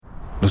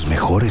Los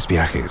mejores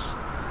viajes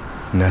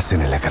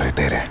nacen en la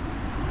carretera,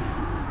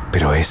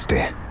 pero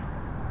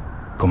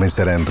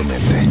comenzará en tu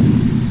mente.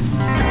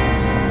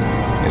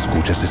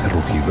 ¿Escuchas ese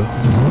rugido?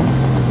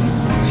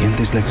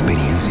 ¿Sientes la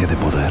experiencia de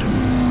poder?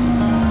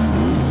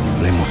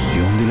 ¿La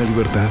emoción de la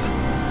libertad?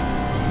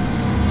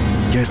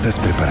 Ya estás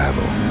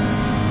preparado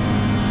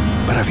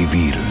para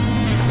vivir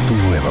tu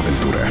nueva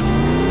aventura.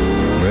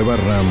 Nueva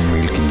Ram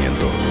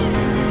 1500.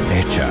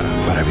 Hecha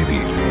para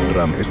vivir.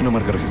 Ram es una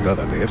marca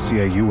registrada de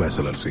FCI US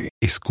LLC.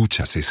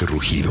 ¿Escuchas ese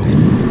rugido?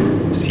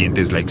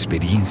 ¿Sientes la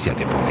experiencia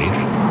de poder?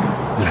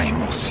 ¿La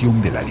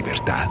emoción de la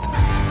libertad?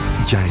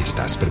 Ya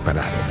estás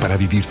preparado para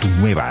vivir tu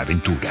nueva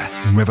aventura.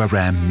 Nueva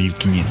Ram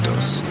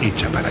 1500.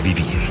 Hecha para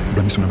vivir.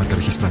 Ram es una marca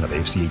registrada de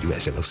FCI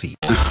US LLC.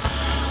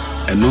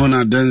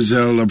 Enona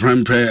Denzel, la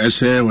prempre,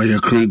 ese, wa ya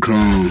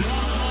kron.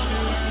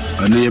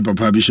 Ane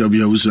papa bishop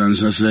ya usu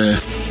ansase.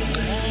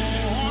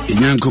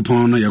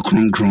 Inyankopon ya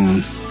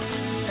kron.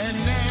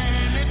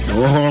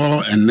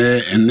 Oh,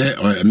 ene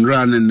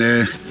nran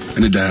ene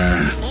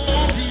da.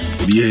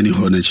 Obi ani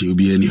ho na chi,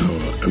 obi ani ho.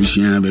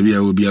 Abishia baby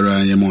a obi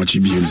ara ya mo chi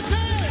biom.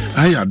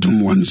 I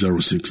Adom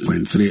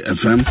 106.3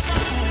 FM.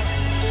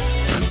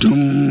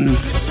 Adom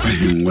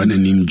Ahengua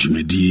nim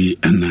jumedi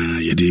ana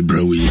yede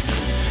brawi.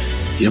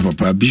 Ya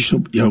papa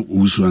bishop ya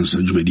usu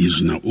ansa jumedi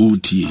so na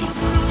oti.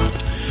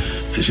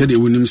 Ese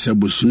wonim se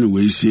bosumi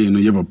we sei no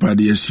ya papa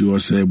de asi o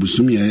se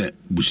bosumi ya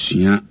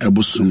busia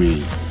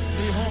ebosumi.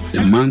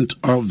 The month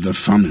of the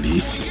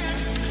family.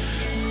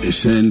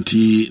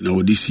 Esenti na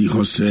odisi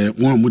ho se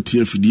won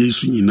amuti afidie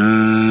su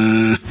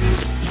nyina.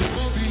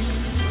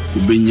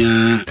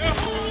 Ubenya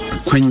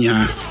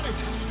kwanya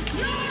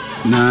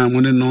na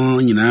mone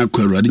no nyina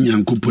akwarade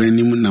nyankopon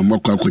anim na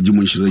mwakwa akwaji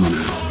mo nhiro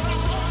nyina.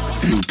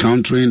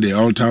 Encountering the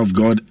altar of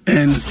God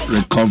and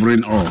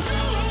recovering all.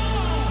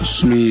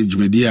 Sumi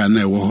jumedia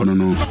na ewo hono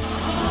no.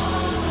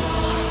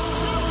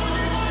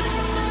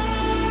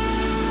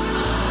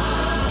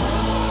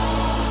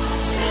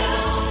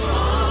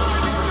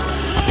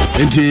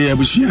 Enti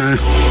abusia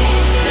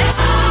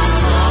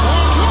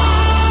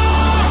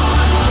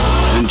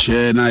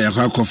enche na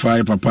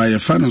yakwakofa papa ya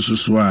fano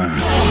suswa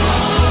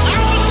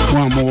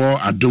kwa mo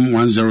Adom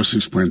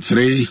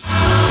 106.3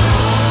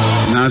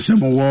 na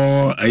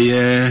semo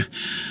aye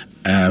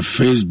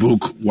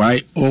Facebook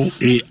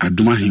YOA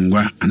Adom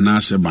Ahengua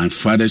anase my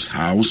father's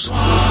house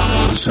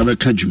sabe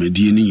ka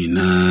dwumadi ni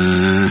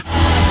na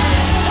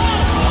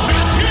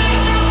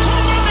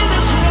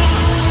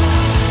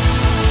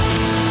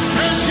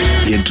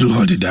yetru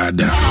hodi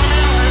dada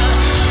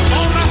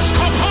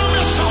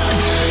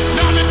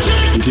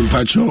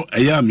Timpacho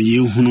ayam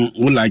yehunu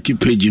wo like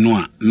page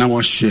no na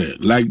wa share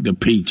like the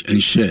page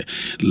and share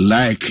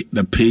like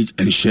the page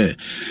and share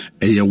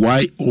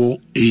YOA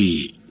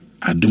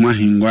Adom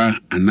Ahengua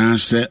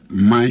anase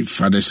my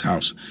father's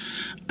house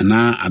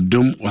ana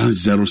Adom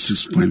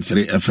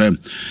 106.3 FM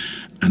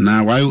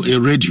ana YOA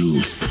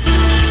radio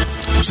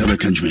sabe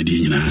kanjumedi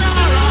nyina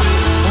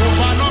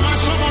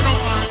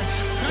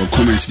o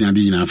comments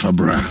nyadi nyina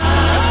fabra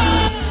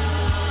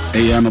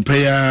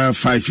Anopaya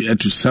 5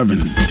 to 7.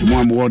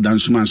 One more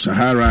Dansuman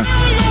Sahara,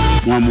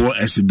 one more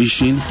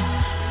exhibition,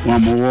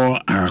 one more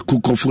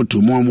Kuko photo,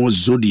 one more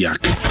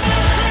Zodiac,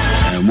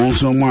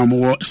 one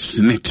more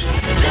Snit,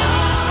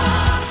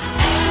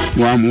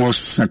 one more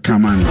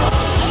Sakaman,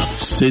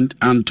 Saint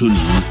Anthony,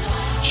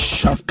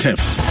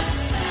 Shopkef,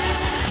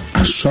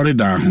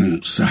 Ashorida,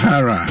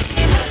 Sahara,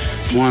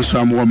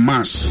 one more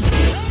Mass.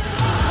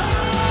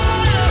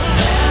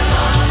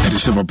 And the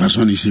several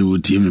person is here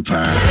with Timmy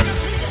Pa.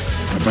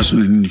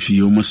 Person in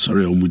the almost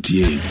sorry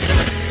Omutie.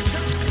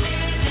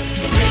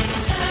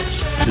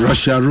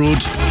 Russia Road,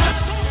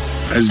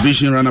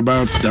 exhibition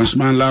runabout,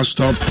 Danceman last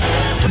stop,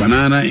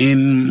 Banana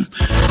in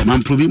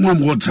Mamprobi one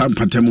more time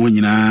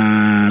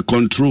Patamonina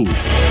control.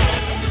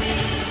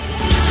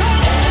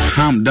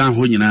 Ham down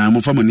Honina,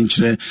 Mofama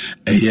Ninche,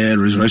 a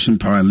Resurrection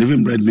Power and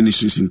Living Bread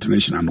Ministries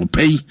International, and no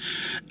pay.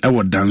 I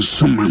would dance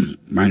someone,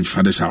 my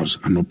father's house,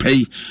 and no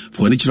pay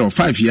for an each of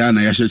 5 years. And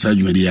I should tell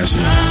you,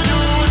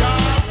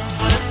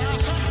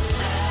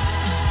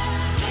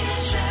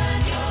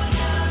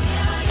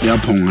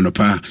 Yapong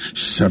Anopa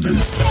 7.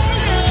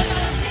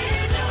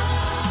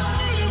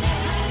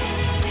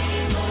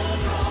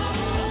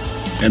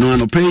 And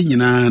on a pay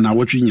na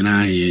watching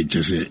yina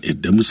just a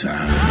demusa.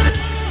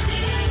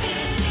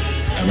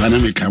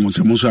 Abaname Camus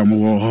Musa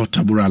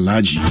Tabura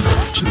Laji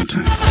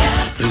sometime.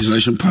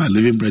 Resurrection Power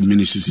Living Bread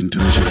Ministries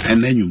International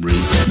and then you bring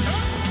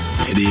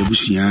Ede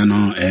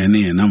Busiano and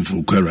a number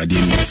for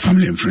Queradim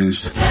family and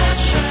friends.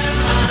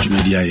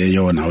 Jumedia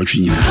Yayo and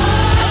watching yina.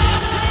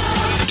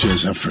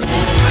 Tears are friend.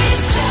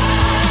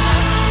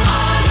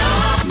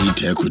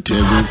 Nita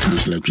Kutego,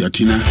 Councillor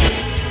Piatina,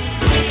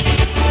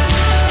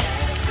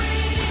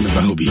 the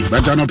Bahobi.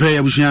 But I don't pay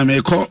a bushia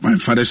may call my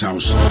father's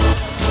house.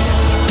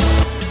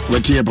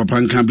 What here,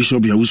 Papa can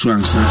Bishop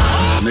Yawusu,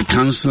 the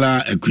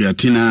Councillor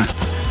Piatina,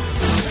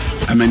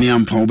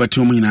 Amaniam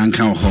Paubatum and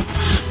Kauho.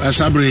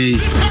 Asabre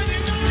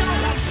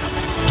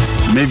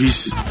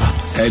Mavis,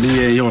 and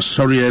you're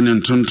sorry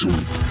and tuntum.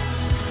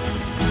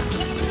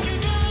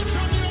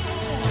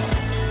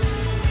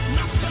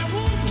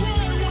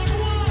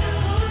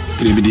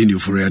 Everybody knew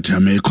for a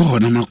time, I call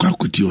them a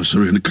quackity or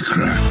sorry in the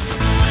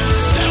kakra.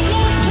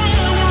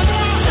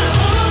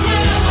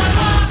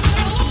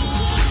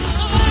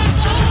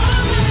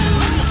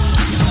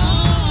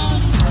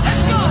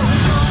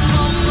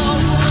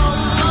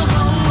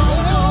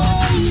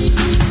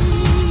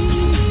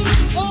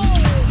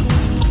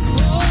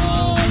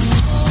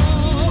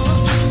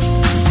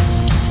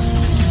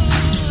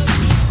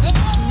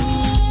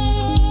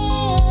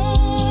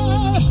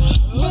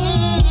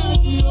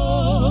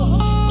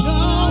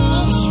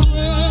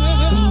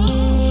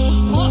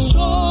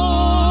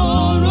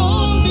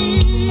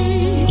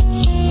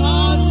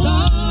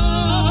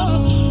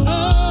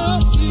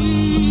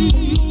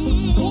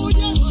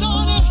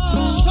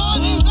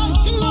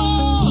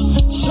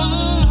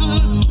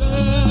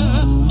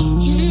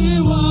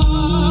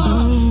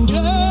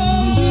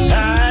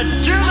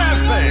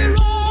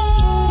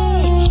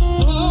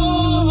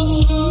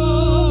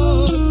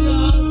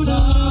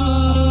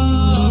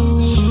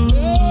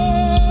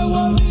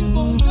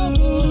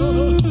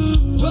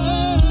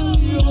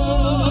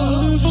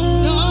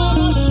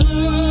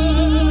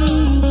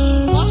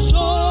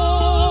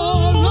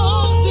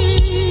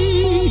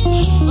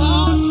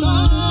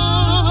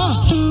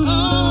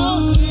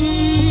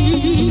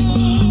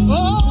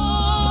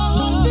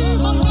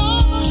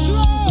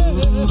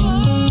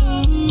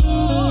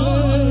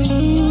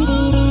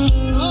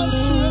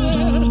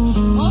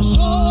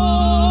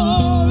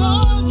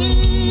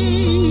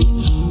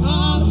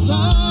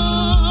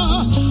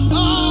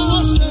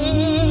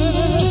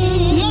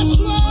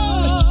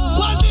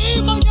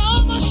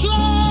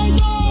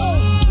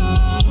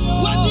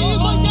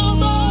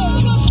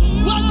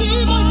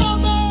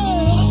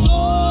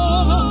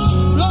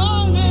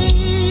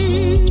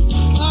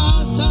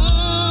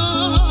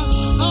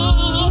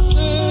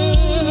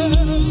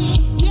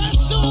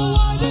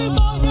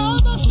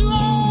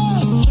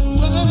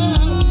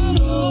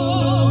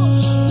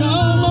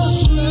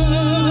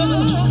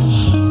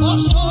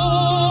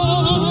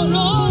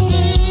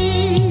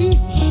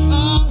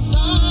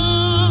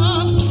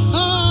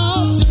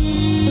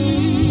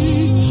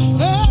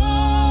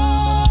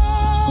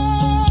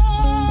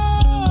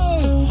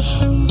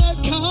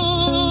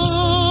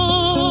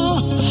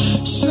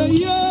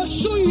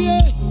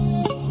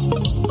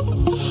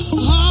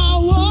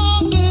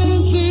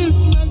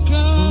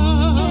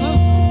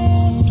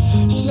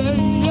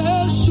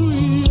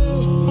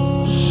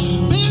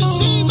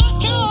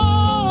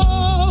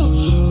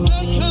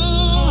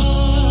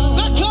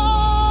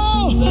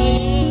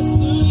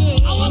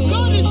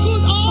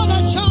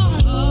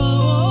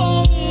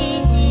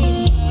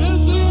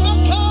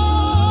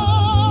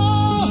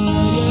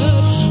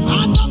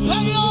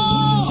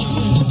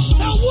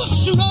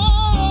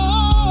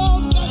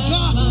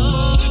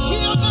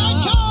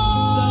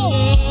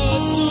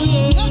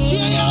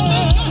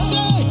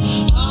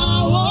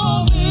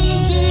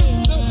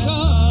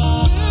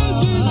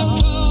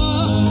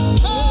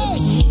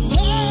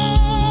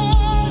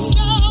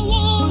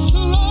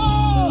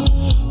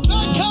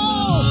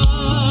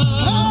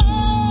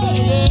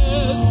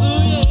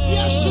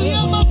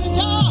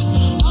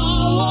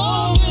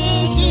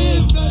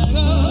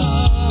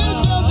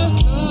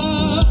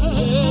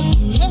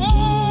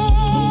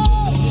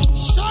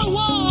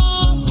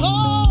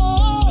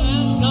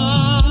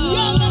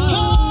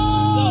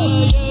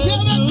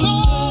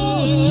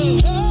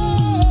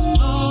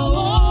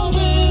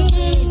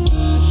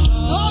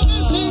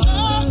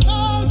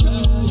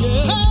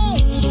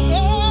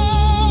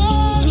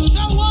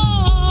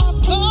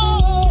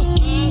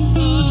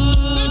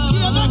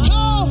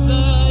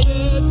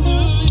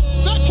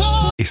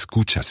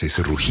 ¿Escuchas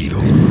ese rugido?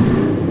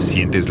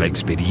 ¿Sientes la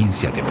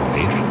experiencia de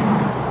poder?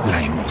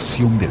 ¿La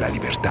emoción de la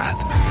libertad?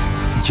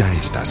 Ya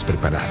estás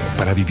preparado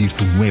para vivir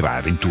tu nueva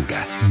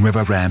aventura.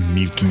 Nueva Ram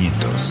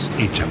 1500,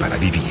 hecha para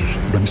vivir.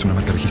 Ram es una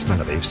marca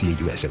registrada de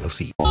FCA US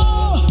LLC.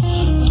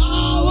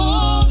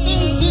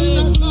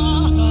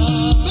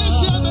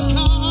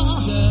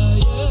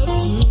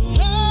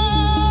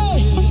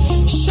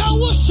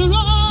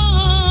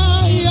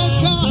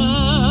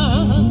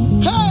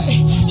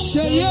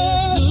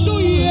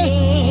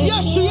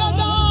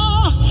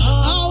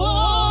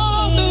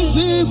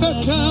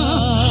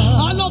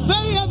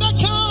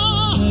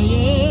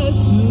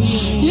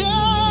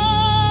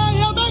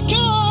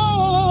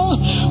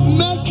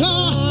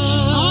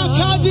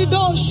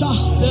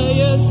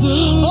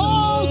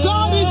 Oh,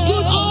 God is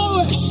good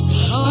always.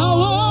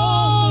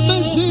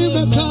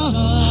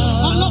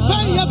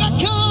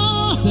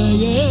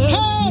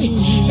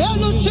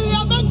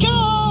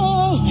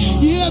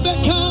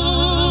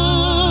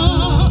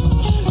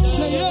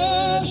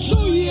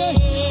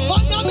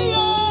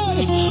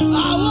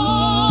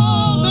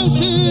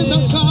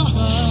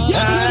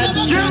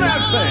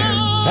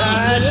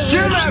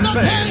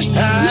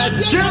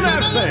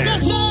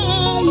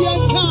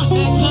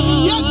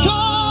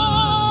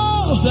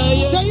 Say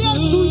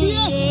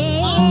yes,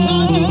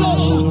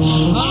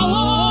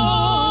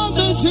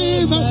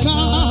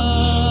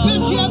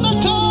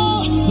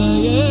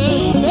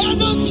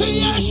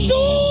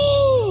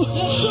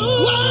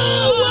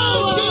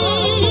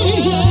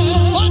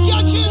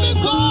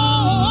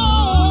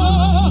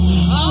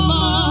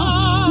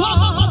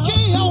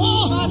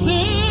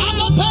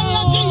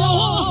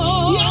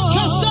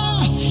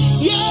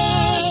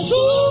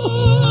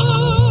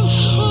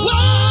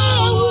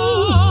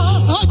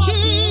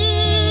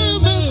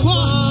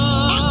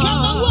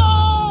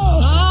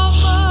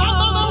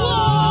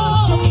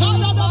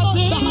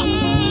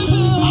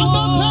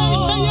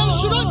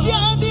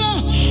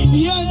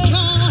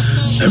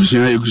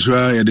 Everything I could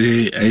say a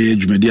day, a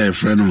Jumedia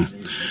friend.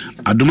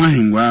 Adoma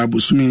Ahengua,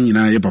 Busumi,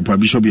 ye Papa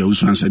Bishop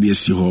Yahusuan said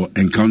yes,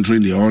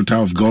 encountering the altar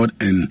of God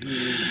and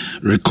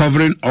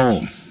recovering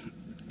all.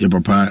 Ye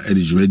Papa,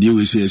 Eddie Jumedia,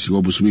 we say,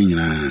 Busumi,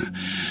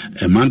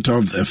 a month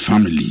of a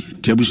family.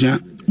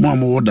 Tebusia,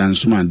 more than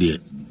Suman, dear,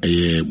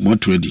 a more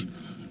 20.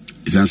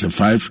 It's answer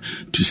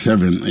 5 to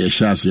 7. A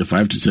shas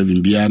 5 to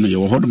 7. Biano,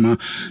 your hodma,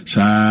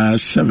 sa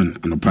 7.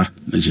 And opa,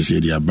 let's just say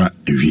the abba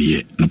every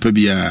year. No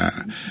pebia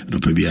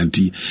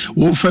anti.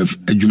 5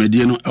 a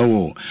Jumediano,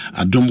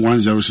 Adom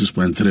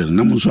 106.3.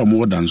 Namuso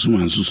more than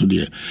Suman so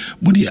dear.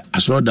 Budi, I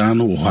saw down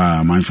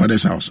my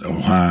father's house.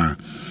 I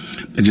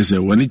just say,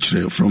 when it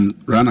from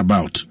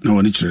roundabout, no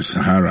one it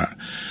Sahara.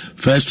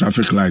 First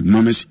traffic light,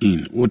 Mama's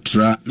Inn.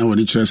 Utra, no one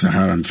it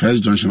Sahara, and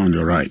first junction on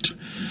your right.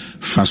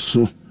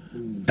 Faso.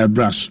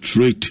 Ebra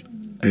straight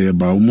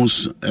about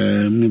almost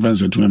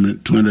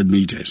 200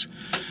 meters.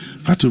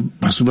 Fatu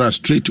Pasubra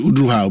straight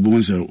Udruha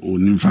Obunse or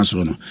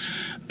Nimfasono,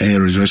 a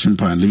resurrection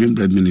plan, Living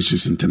Bread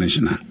Ministries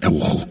International,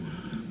 Ewo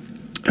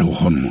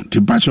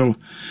Tipacho,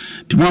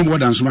 Timon more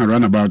than some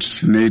runabout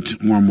Senate,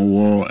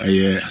 Mwamo,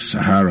 a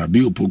Sahara,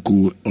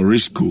 Biopoku,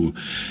 Orisco,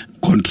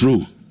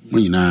 Control,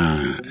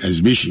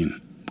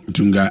 exhibition,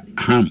 Tunga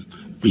Ham.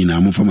 In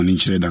a more from an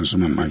inch than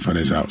some of my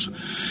father's house.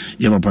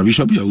 Papa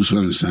Bishop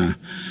Yahusuan,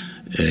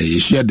 you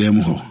share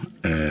them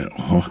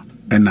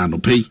and now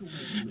pay.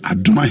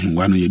 Adoma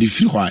Ahengua no yedi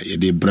fi ho a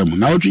yedi brem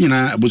na wotwe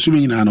nyina abosumi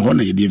nyina no ho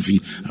na yedi fi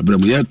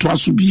abrem ye to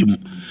aso bi mu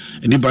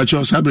eni ba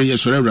cho sabre ye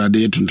sore urade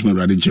ye tuntum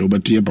urade nche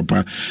obati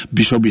Papa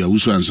Bishop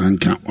Yahusuan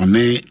sanka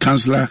one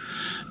councillor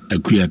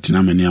akuya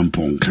tinamani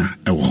amponka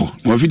ewo ho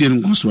mo video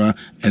nkoso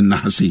a na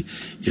hase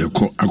ye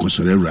ko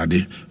akosore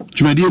urade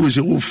twumadi we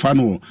se wo fa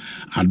no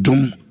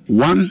Adom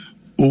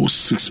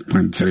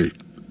 106.3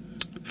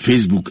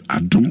 Facebook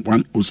Adom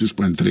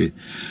 106.3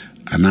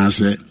 and I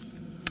say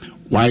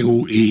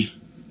YOA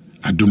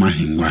Adoma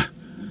Ahengua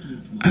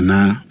and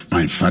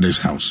my father's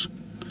house.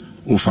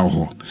 Ofa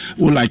ho.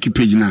 O like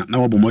page na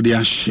wabomodi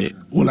a share.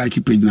 O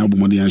like page na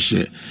wabomodi a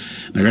share.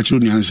 Na gachi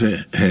oni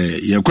anse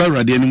ye kwa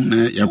urade nim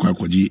na ye kwa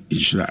akwaji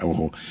ishira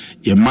ho.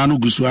 Ye manu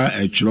gusua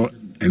echro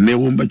ene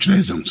wo mba chira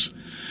exams.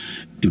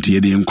 Nti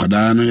ye de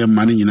nkwada no ye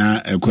manu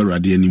nyina ekwa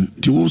urade nim.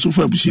 Ti wo so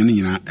fa abusia ni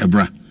nyina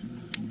ebra.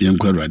 Ye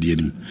nkwa urade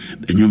nim.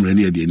 Enwumre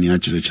ne ye de ni a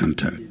chire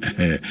chanta.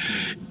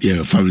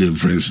 Ye family and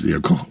friends ye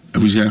ko.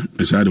 Abusia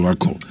beside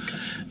wako.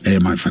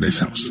 My father's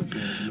house.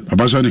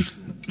 Papa Sonny,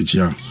 it's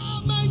ya.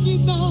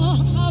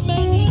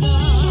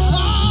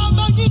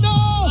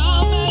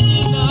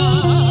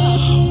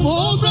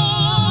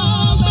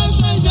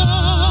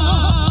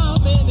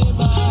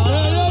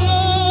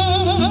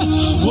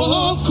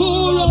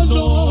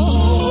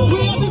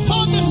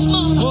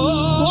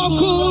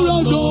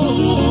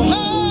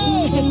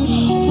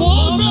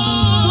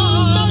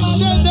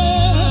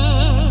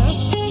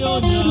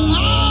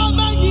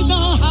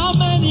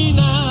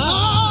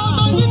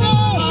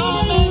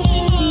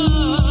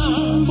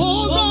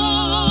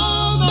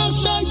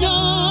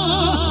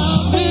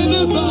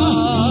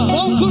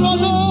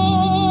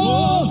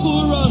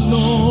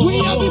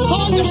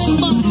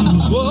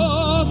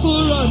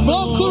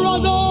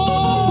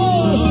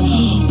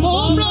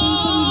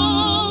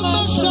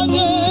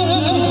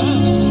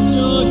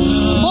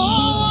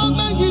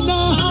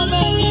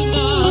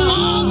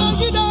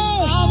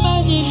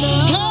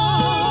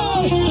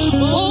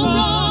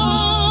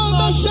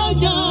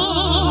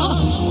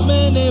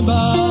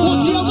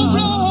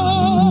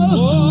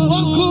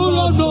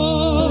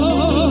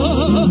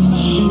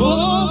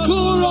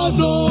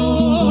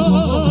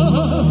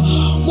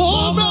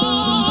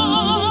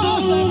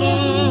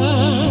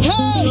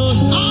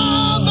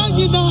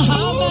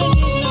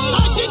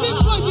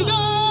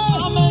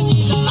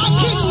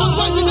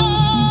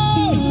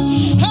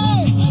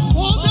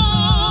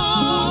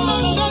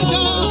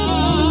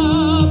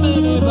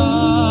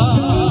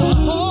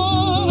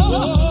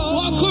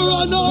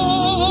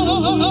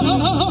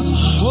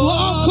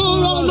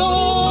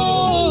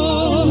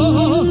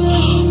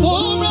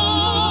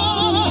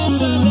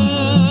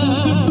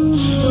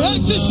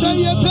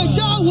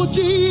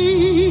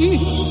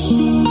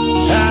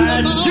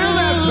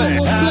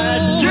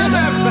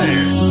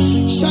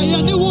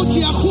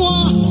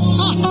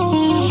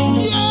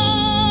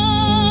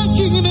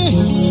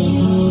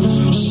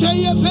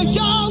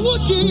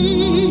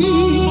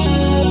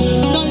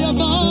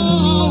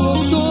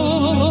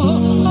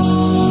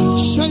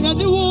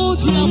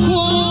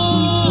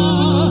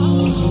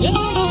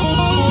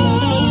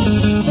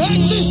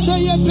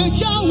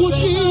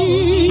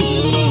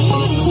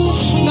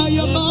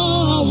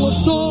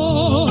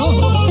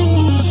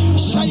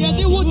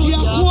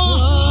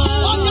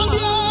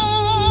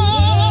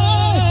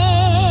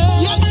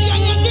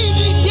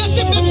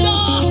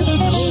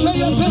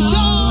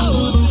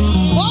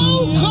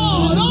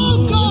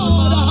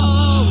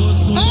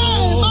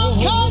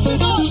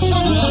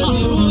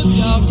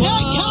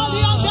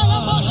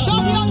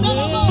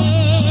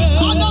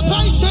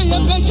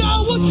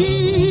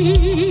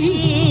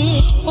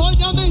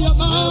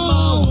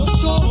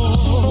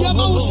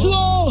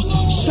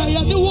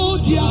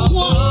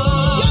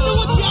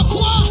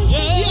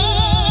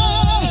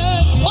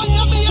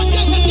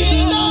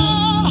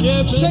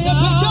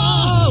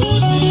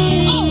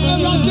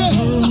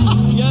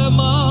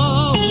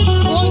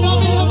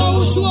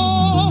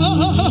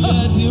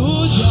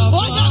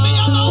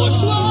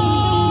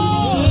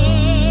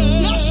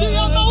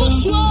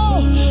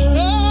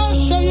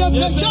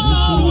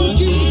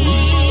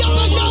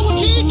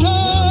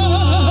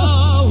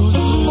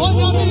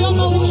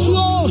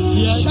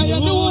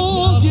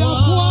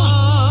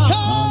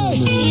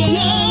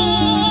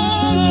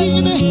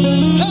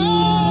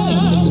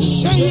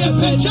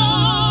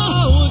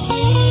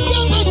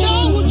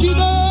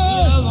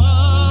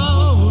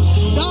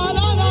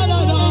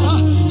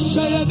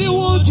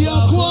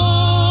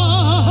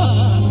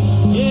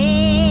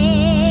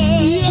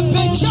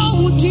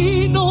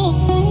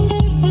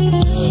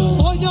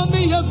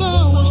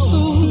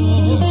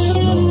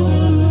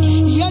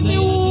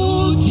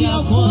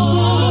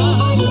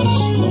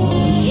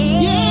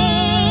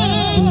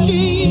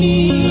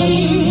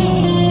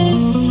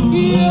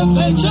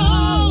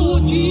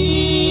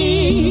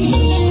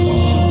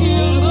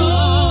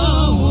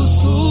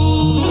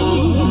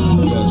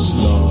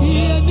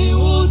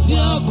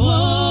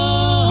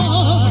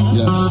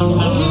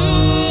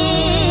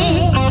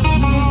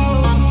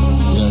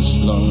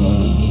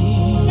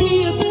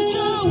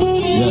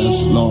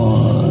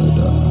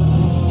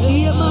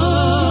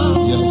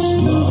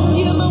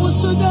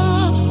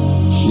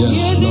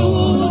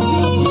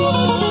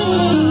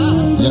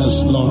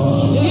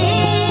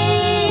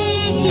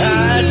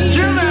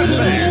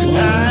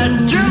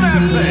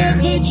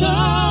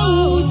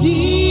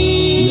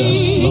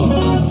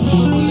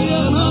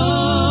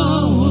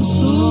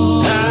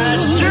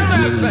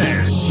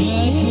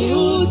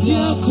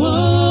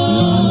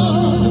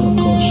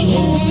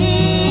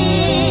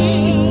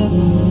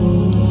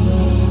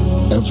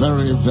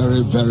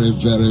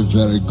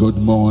 Very good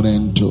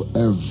morning to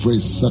every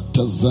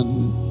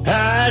citizen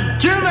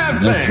and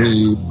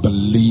every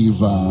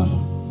believer.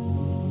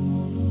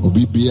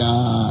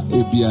 Obibia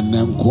ebia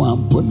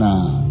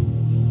nemkwampuna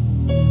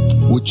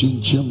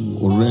uchinchim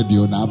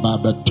radio na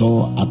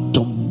babato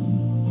atom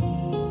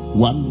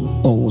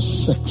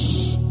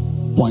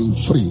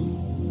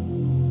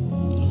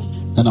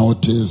 106.3 and I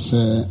would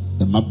say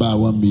the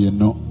mabawa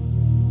mieno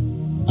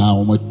a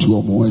omatu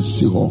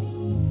omwesi ho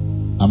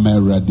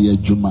ameradi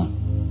adwuma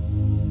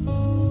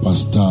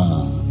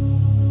Pastor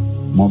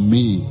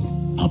Mommy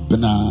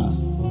Abena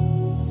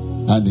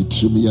and the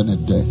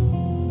Trimianede,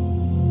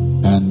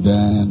 and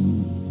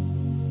then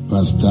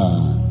Pastor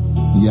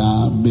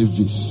Ya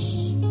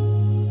Mavis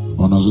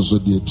on also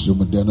the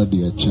Trimodena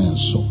de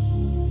Chanso,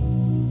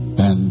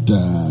 and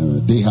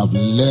they have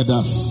led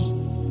us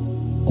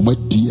on my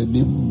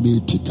DNA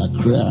meeting a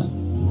cry.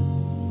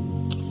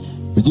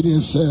 It didn't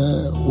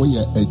say we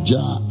are a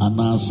jar and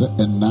answer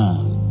and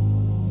now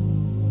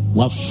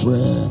what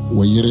frere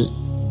we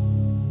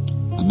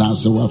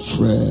anase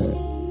wafrɛ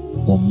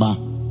oma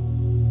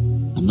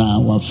ana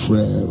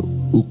wafrɛ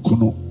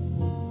ukunu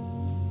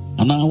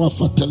ana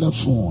wafa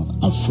telephone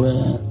afrɛ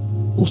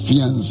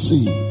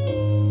ofiansi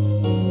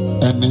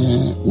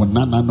ene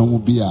wonana no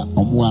bi a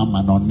omo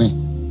amanone.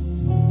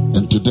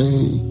 And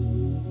today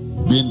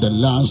being the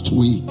last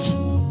week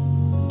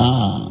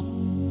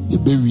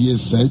ebewie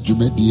sa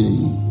dwumadie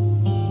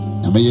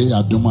ameye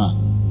yadoma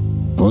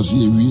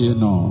osi ewie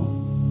no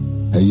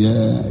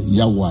eye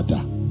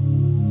yawada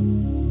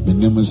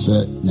menem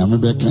se nyame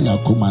beka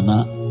yakoma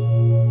na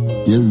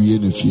yewie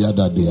ne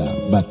fiada dia,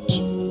 but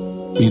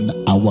in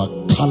our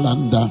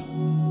calendar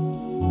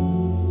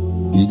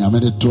the nyame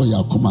de to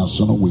yakoma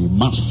so no we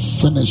must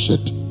finish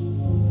it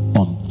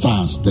on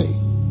Thursday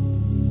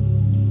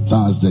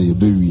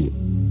yebewie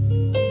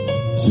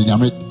se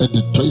nyame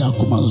de to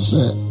yakoma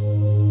se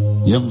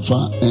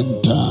yemfa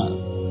enter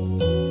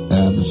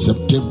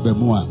September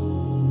mu a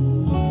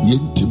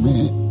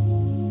yentime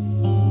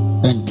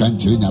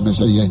enkanchiri nyame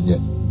se yenye.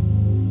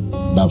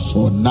 But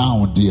for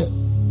now, dear,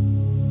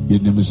 you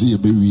never see a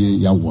baby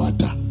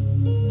yawada.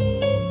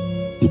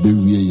 A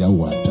baby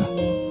yawada.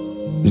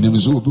 You never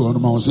saw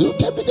on my say,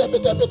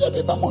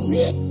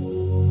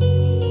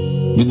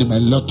 meaning a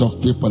lot of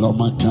people on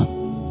my car,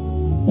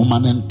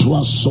 woman and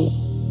Twaso,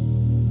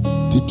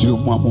 Titru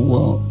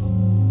Mamu,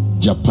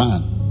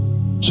 Japan,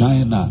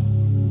 China,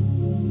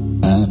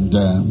 and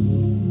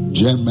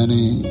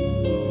Germany,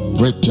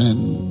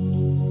 Britain.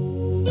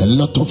 A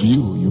lot of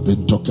you've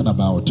been talking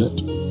about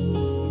it.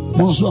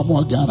 Monso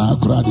amwagana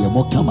akrade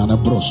mo kama na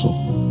broso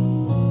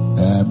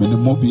mene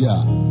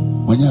mobia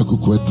onya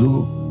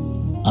kokwadro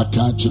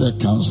aka kire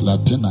councilor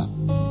tena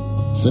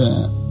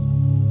say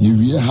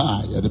yiwie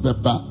ha ye de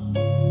beba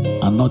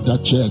another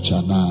church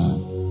ana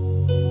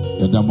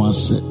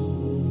yedamase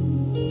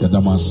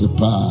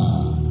pa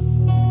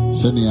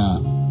senia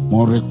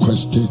mo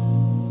request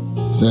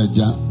say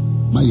ja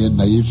maye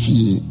na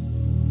yefie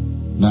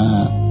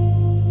na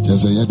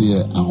tese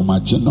yede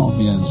ahomache no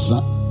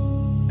miensa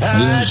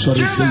I sorry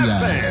say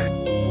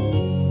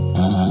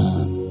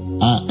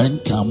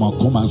enka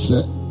makoma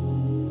se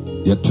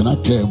yetena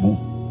kemu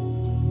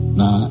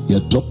na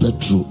yeto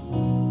petro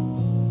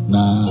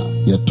na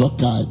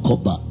yetoka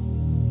koba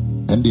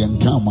and the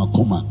enka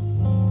makoma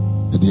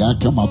the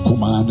aka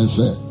makoma ne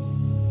se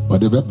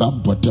ode beba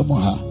mpotemo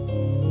ha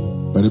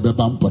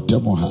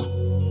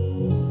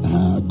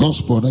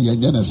gospel no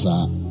yenye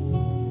sa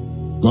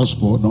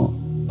gospel no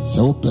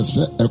se wo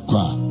pese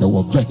ekwa e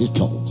wo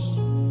vehicles.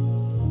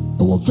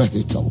 Our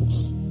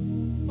vehicles,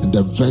 and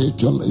the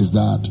vehicle is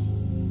that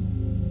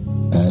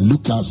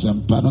Lucas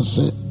and Pano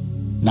say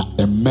na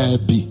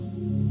maybe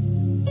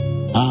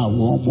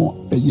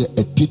womo eye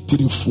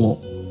etitiri fo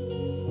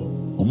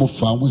omo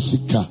fa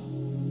musika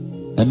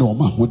and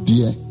omo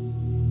hodie,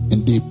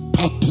 and they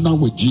partner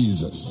with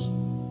Jesus.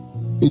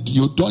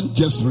 You don't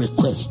just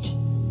request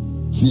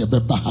see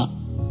ebebaha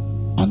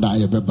and I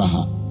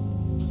ebebaha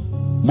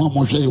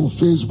mama share your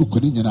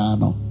Facebook ni nyina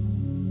no.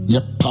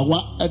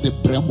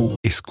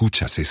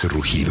 Escuchas ese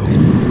rugido.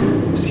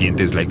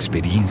 Sientes la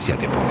experiencia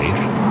de poder,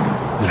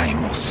 la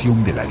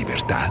emoción de la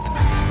libertad.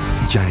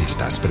 Ya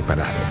estás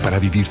preparado para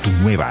vivir tu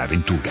nueva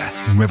aventura.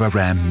 Nueva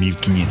Ram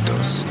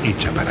 1500,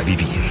 hecha para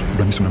vivir.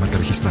 Ram es una marca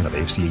registrada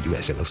de FCA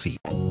US LLC.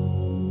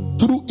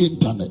 Through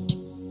internet,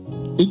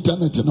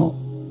 no,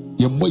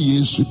 ye mo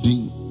yesu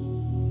din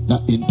na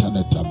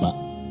internet aba.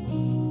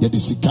 Ye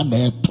disika na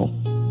eto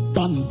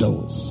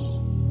bundles.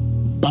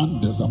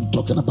 I'm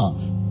talking about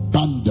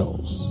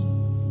bundles.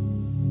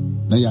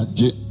 Na ya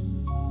je,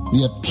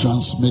 ye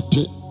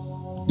transmit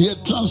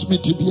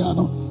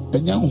biano,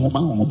 enya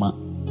homa.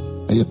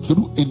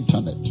 Through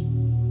internet,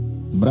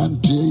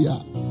 Mrantia,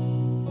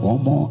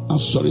 Omo,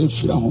 Asori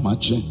Fira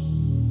Homache,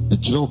 a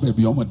chiro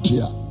baby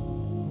Omatia,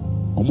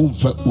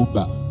 Omumfa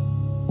Uba,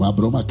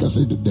 Wabroma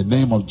said the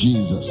name of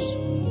Jesus,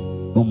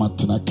 no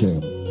matter.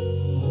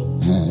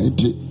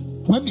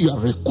 When you are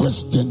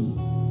requesting,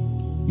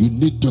 you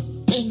need to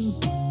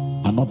think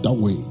another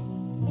way.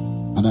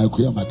 And I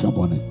queer my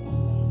company.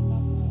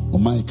 O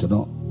Mike,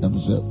 no,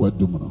 say, what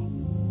do you know?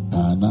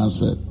 And I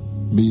said,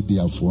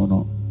 media for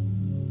no.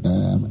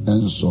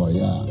 And so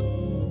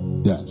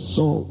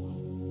so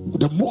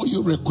the more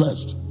you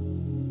request,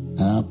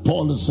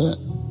 Paul said,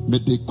 may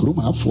the krum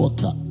have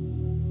worker,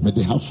 may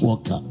they have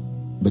worker,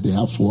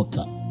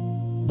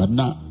 but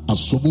now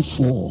asumu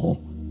for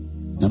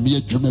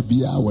Namia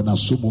Jumabia when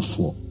asumu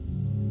for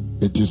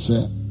it is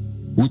a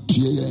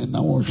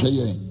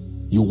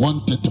you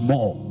want it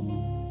more.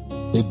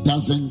 It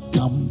doesn't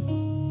come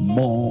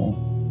more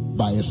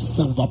by a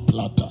silver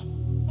platter.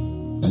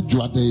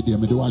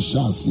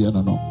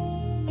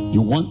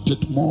 You want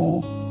it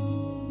more,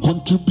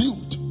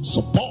 contribute,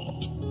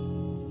 support.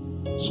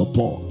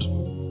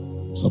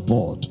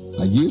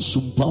 Na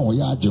Yesu mpa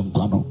oya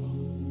ajemkwano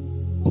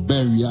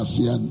oberi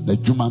asian na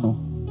jumano.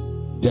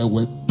 There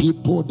were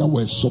people that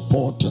were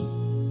supporting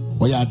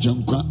oya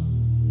ajemkwa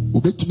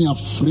obetimi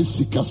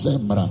afresi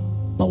kasemra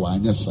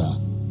bawanyesa.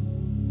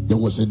 There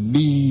was a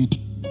need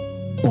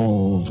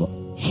of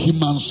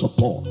human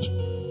support.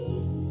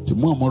 The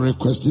more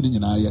requesting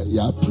in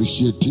ya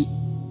appreciate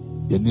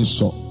it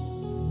so.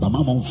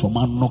 Bamama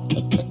mfoma no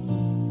keke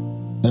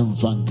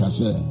emfanka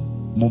se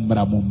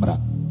mumra.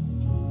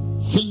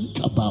 Think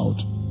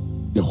about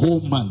the whole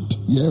month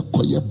ye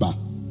koyeba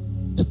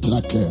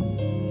etrakem.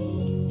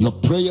 Your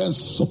prayers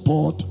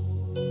support,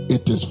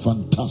 it is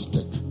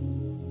fantastic.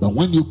 But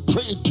when you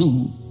pray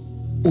to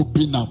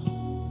open up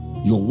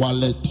your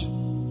wallet,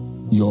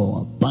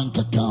 your bank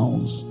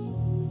accounts,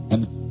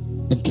 and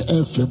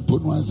FM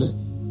punwaze,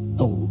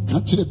 oh,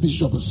 catch the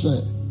bishop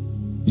say,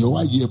 you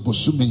are ye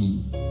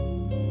bosumi.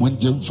 When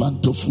Jim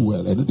Fanto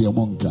fuel and the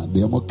Amonka,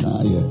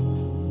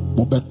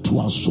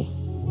 Mobetuaso.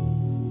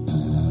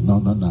 No.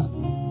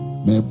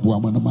 Me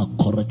Buamanama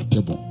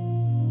correctable.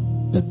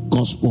 The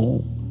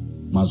gospel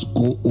must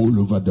go all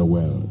over the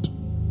world,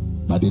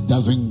 but it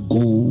doesn't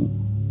go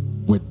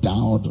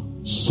without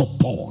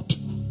support.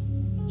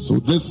 So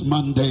this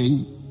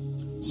Monday,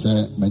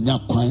 say Menya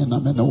Kwaina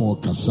Mena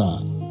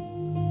Kasa,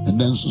 and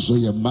then so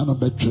your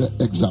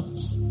manometric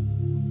exams,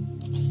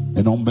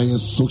 and on by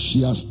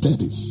social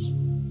studies.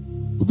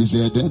 Ubi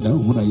say then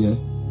huna ye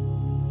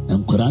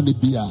and Kurani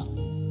bia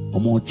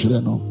omo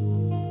chere no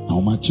na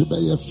o ma chebe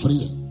ye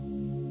free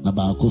na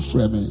ba ko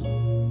frame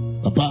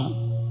papa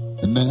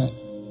ene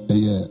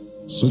ye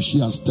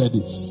social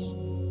studies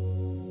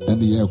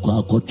and ye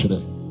kwa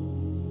chere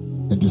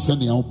and the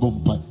send ya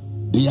bompa.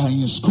 They are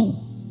in school,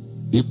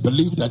 they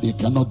believe that they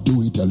cannot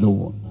do it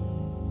alone.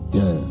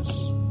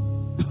 Yes.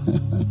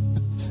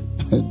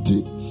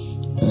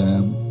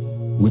 And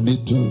we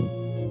need to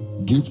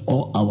give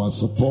all our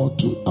support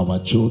to our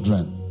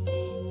children.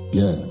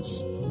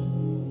 Yes.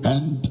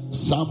 And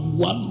Psalm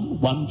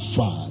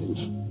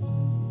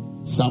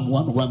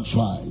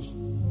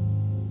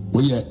 115.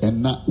 We are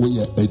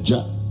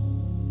Eja.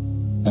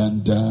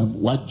 And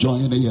what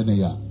join a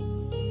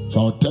for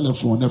our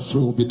telephone, a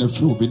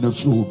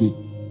fruby.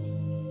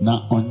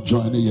 Now on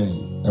join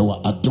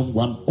our Adum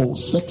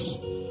 106.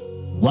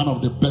 One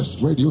of the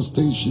best radio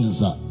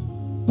stations.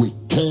 We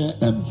care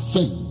and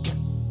think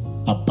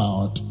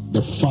about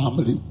the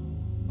family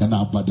and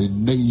about the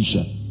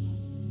nation.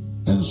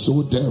 And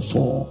so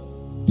therefore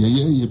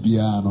ye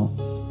biano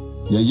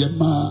ye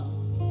ma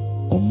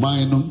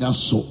omaino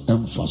nyaso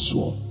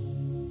emfaso.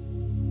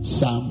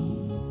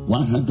 Psalm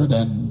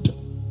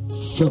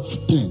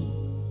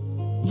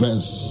 115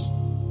 verse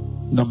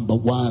number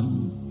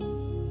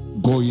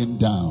 1 going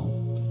down.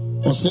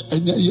 Ose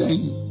enye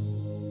yen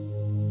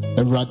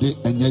erade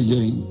enye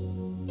yen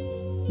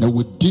na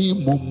wudi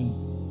mum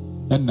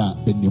ena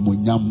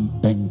enimunyam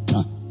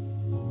enka.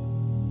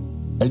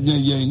 Enye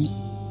yen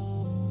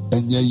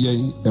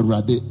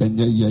erade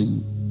enye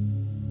yen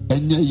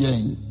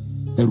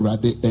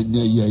erade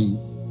enye yen.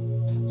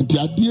 Nti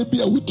ade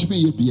bia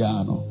wutimi ye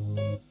bia no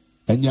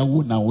enye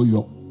wo na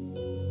woyo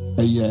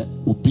eye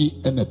obi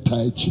ena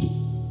taachiri.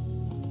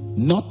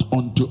 Not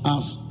unto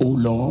us, O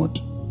Lord,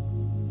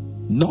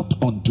 not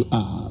unto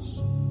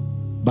us,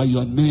 but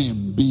your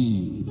name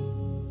be,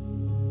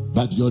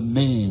 but to your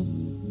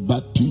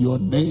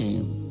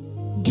name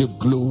give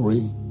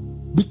glory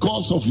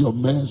because of your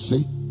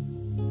mercy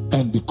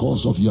and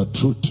because of your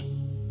truth.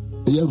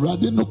 ɛyɛ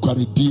Awurade no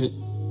kwaredie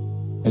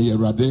ɛyɛ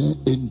Awurade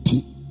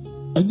enti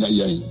ɛnyɛ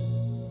yɛn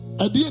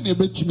ɛdeɛ ne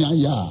ɛbɛtumi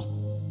ayɛ a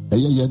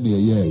ɛyɛ yɛn ne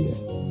ɛyɛɛyɛ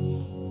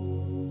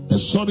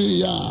ɛsɔre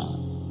yɛ a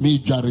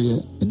meedwareɛ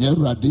ɛnyɛ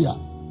Awurade a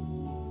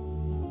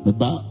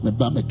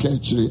meba meka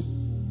akyire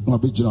na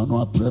wabɛgyina no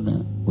aprɛ me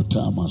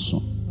wotaa ma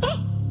so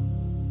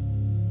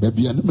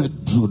baabi a ne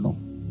maduro no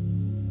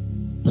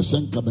pɛ sɛ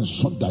nka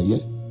meso daeɛ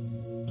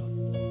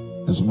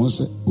ɛsɛ mo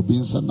sɛ obi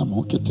nsa nam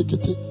ho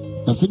ketekete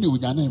na sɛdeɛ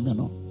onyane me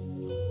no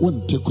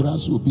wonte koraa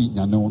sɛ obi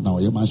nyane wo na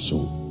ɔyɛ ma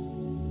hyew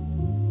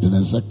de ne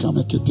nsa ka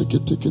me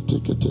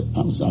ketekete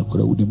am sɛ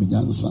akora wode me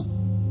nyansa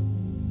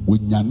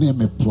wonyane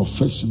me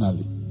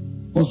professionally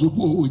ɔsɛ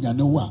obi wɔ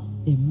onyane wo a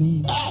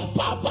amen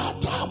papa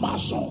taa ma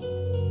so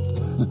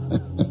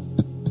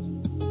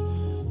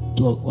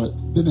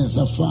de ne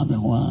nsa faa me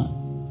ho a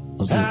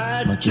ɔsɛ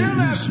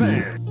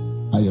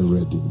are you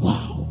ready?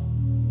 Wow.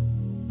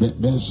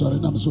 Me sorry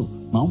nam so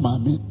ma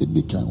maame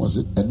eni kan was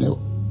it ene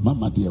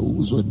mama de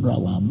wo so nra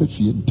wa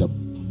mafie ntam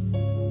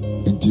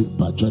enti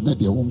patro na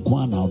de wo nko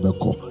ana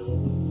obekọ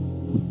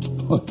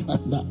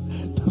okana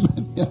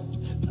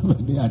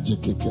mani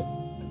ajekeke.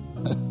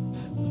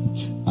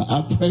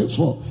 I pray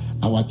for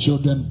our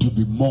children to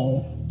be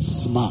more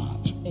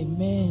smart,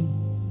 amen,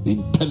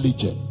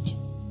 intelligent,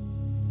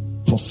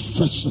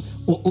 professional.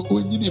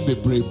 You need be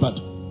brave,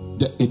 but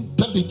the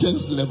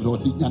intelligence level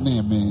of the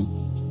name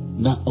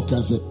na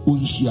okay say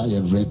unsu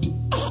are ready.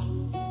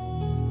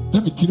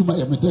 Let me tell you my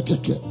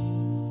medekeke.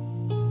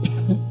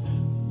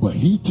 Well,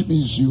 he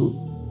means you.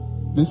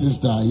 This is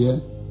the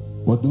year.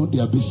 What don't they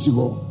abesi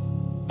ho?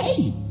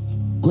 Hey,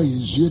 go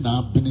insu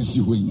na benisi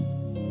ho yi.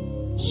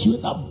 Su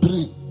na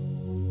bring.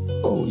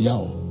 Oh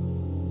yeah.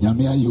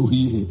 Nyame ayo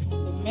hi.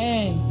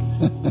 Amen.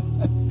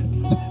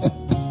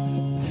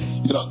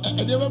 You know,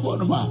 and you ever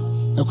born ma.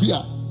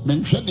 Akuya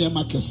menhwe ne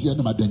ma kese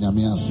na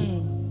madanyame ase.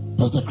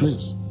 Pastor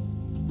Chris.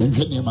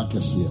 Menhwe ne ma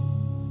kese.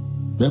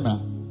 Bema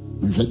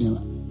menhwe ne ma.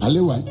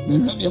 Alewa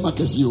menhwe ne ma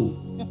kese o.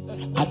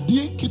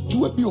 Ade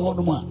ketewa bi ho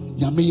no ma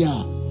nyame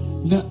ya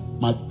na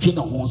madwe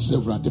ne ho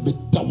several de be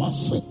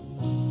dawase.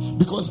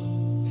 Because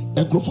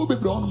enkrofo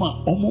bebre ho no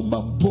ma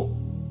omomampo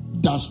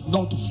does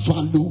not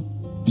value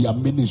their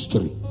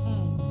ministry.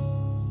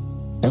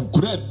 And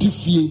great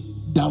fee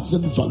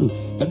doesn't value.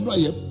 And no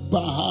ye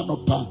pa no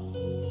pa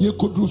ye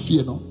kodru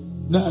fie no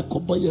na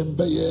kobo ye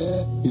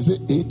mbeye is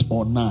it 8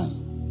 or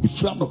 9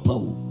 if no pa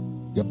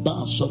ye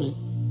ba sorry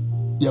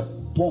ye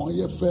pon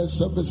ye first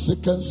service,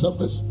 second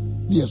service,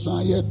 yes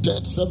I ye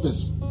third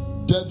service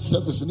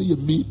and ye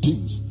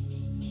meetings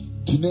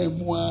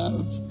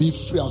tinemwa be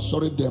free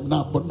sorry them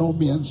na but no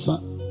me answer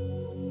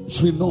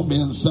free no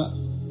me answer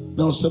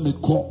now say me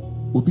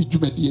call obi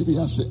dwumadi bi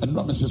ase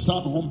eno me se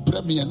san ho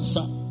mpre me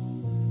nsa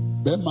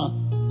bema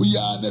we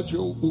are nefe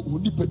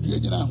unipadua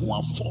nyina ho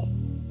afọ.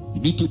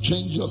 You need to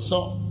change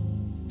yourself.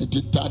 It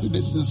is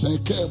tardiness in say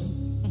came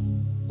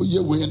we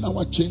we na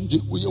wa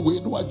change we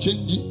no wa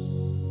change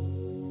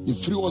if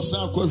free was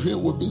akwa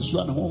will be so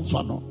and ho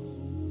mfa no.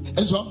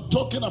 And so I'm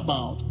talking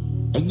about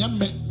enya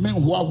me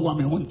ho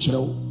me ho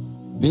nkyerɛw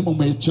na mo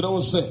me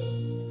kyerɛw say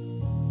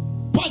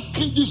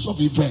packages of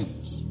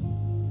events.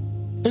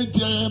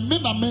 Enti me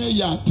na me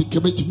ya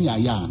tikebetimi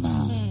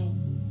ayana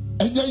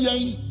enya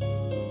yen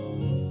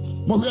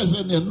mo hwe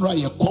se ne nra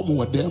ye kom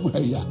wodam ha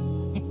ya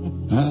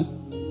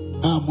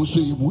mo so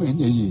yi mo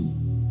enya yen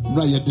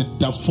nra ye de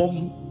da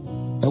fom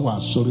e wa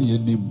sori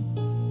yenim.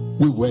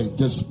 We were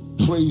just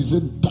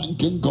praising,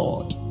 thanking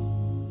God.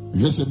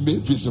 Yes, a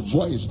Mavis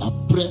voice a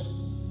prayer.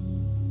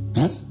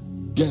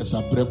 Guess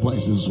a prayer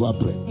voice is what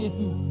prayer.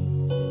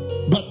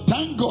 But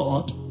thank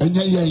God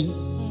enya yen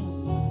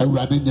e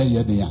wrade enya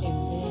yen ya.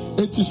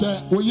 It is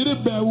a oyire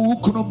bewu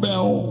kunu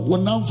bewu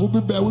wonamfo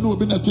bi bewu no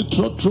obi na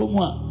tetrotro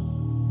mu a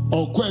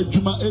okwa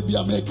adwuma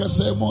ebia make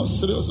say mo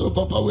serious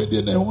papa we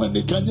dey na ho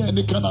ani kanya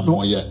ni kana me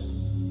ho ye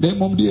na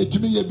mom de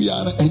etimi ye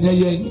bia na enya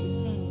yen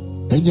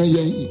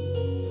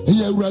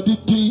eya urade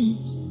tin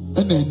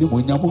ena ani mo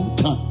nyam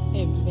nka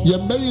ye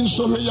meyi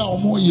so hwe ya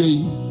omo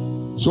ye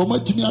so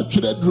matimi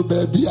atwere duru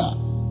ba bia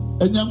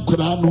enya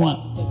nkura no a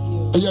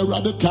eya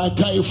urade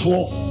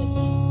kaakaifo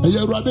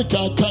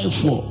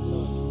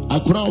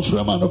akura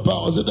ofrema no pa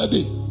o se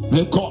dade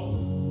me ko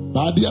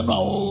ba dia no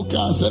o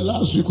ka se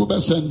last week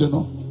be send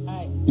no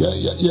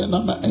ye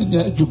na ma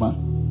enya adwuma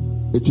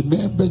eti me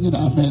benyina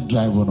amen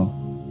drive no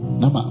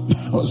na ma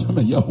o se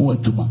me ya ho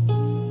adwuma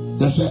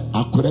ya se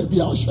akura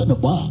bia o hye ne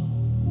bo a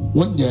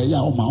wonye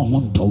ya o ma ho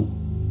nto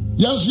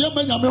yes ye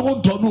menya me ho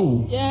nto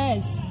no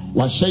yes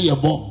wa hye ye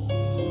bo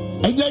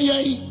enya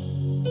ye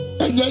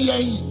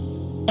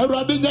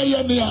Erade nya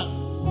ye ne a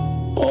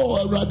oh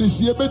erade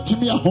sie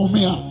betimi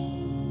ahome a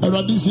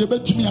erade sie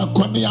betimi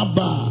akone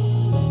aba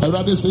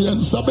erade se ye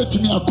nsa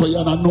betimi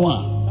akoya na no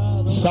a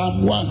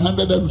Psalm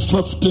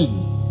 115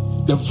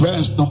 the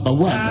verse number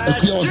 1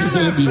 akuya o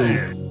se bi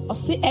o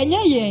se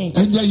enya yen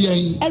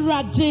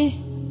erade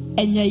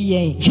enya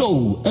yen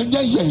yo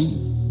enya yen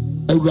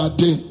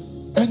erade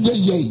enya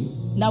yen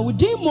Na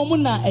wudi momu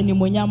na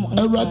animonyam.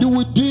 Erade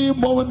wudi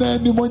momu na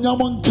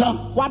animonyam nka.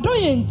 Wado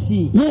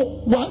yenti.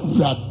 Wo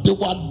warade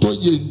wado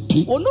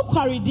yenti. Onu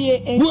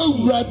kwaridie enti.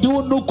 Wo rade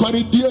onu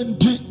kwaridie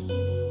enti.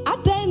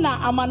 Adan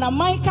na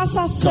amanamai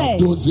kasa se.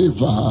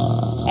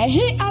 Kadozeva.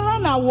 Ehe ara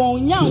na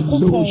won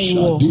Nyankopon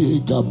wo.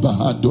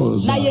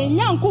 Na ye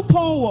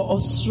Nyankopon wo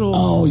osro.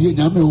 Oh, ye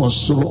nyame wo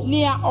osro.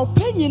 Ni a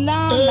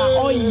opanyina na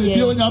oye.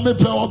 Ye nyame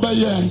pe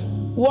obeye.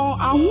 Won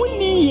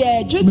ahuni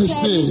ye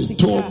dwetɛ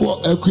tobo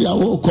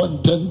akuyawo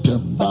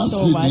contentem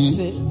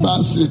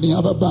basini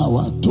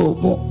ababawa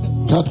tobo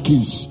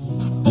catkis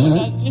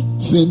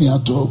senior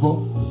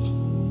tobo.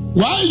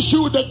 Why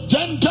should the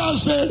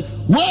Gentiles say,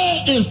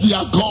 where is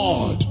their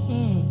God?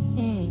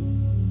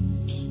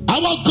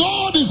 Our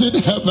God is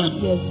in heaven.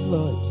 Yes,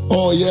 Lord.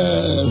 Oh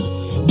yes,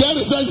 there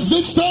is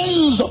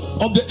existence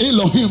of the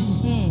Elohim.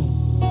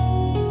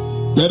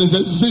 There is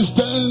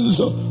existence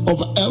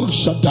of El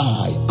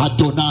Shaddai,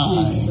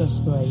 Adonai.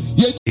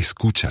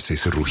 Escuchas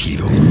ese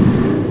rugido.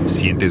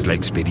 Sientes la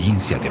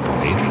experiencia de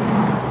poder,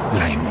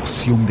 la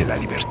emoción de la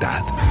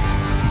libertad.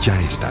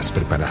 Ya estás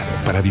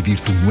preparado para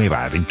vivir tu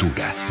nueva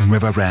aventura.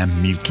 Nueva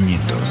Ram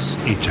 1500,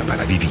 hecha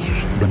para vivir.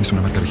 Ram es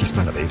una marca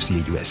registrada de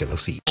FCA US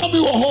LLC.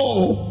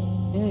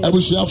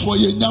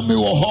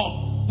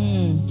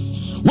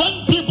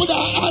 When people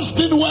are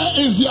asking where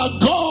is their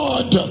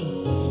God,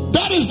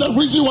 that is the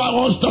reason why I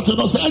was starting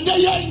to say,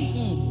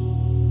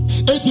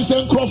 it is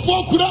a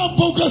crofo kura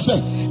focus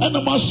and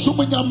I'm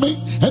assuming me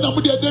and I'm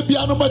the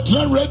piano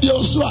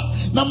radio so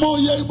namo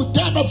ye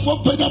mutana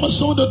for penyama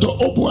sonda to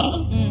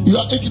obwa. You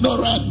are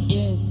ignorant.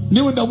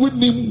 Ni na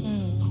winnim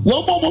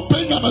wo mo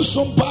penyama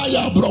sompa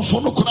ya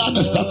brofono kura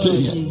na start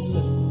here.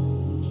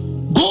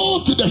 Go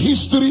to the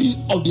history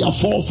of their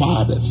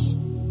forefathers.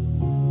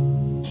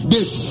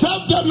 They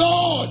served the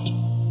Lord.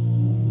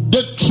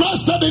 They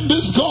trusted in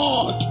this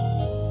God.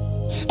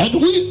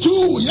 And we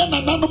too, they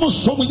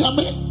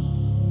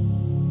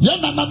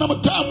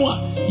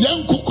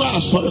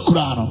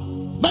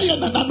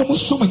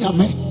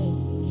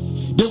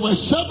were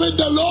serving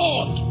the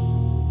Lord.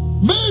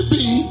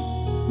 Maybe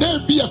a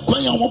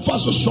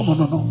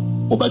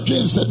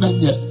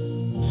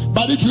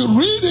but if you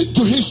read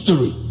into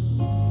history,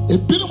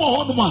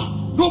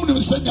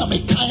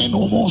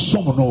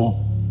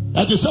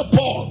 that is a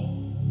Paul.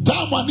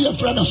 Time one dear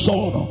friend of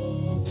Saul.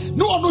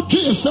 No one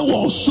can say,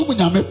 well,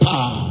 Sumunyame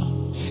Pa.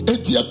 He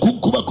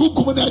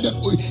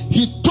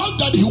thought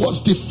that he was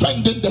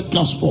defending the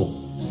gospel.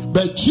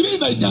 But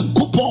China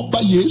Yankupon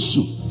by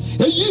Yesu.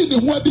 A year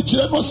in where the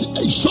children was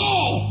a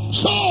Saul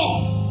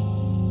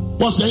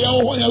was a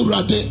Yahweh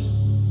Rade.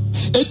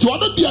 It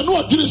wanted to be a no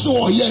address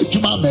or ye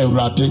Jumame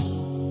Rade.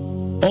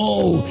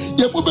 Oh,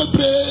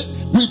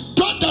 we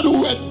thought that we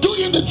were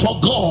doing it for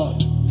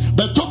God.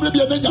 But to be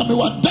a name,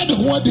 what did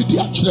the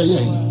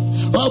actually?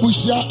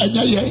 Babushia and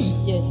Yay.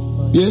 Yes.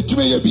 Yet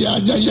me be a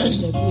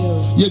Yay.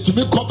 Yet to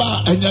me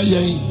Koba and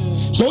Yay.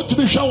 So to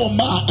be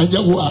Shawama and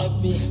Yawa.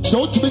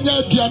 So to be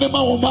Pianema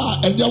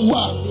Oma and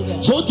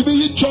Yawa. So to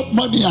be Chop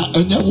Mania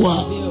and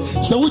Yawa.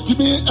 So to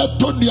me a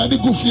Tony and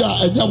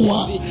Gufia and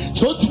Yawa.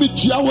 So to be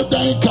Tiawa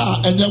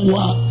Dainka and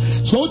Yawa.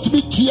 So to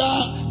be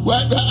Tia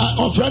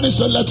of Friends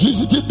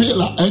electricity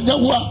bill and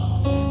Yawa.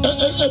 A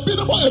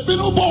bit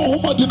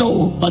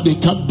more, but they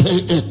can't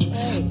pay it.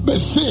 But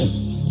say,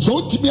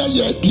 so to me,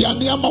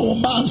 Pianiama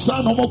woman,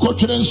 son of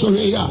Mocotrain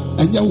Soya,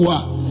 and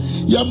Yawa,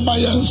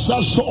 Yamayan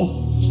Sasso,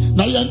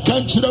 Nayan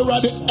Country,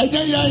 and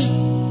Yay,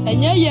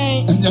 and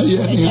Yay, and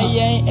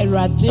Yay, and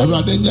Radin.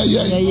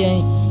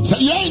 Say,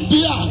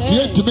 dear,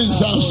 yet to be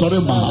sorry,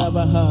 ma.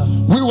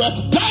 We were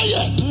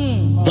tired,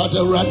 but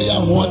the radio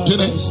wanted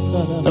it.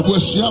 It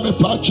was Yami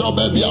Pacho,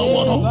 baby, I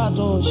want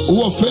to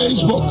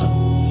Facebook.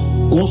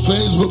 On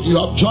Facebook, you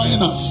have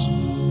joined us.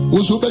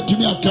 Usu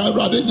betimi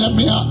akara de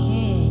nyamia.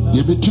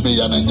 Ye betimi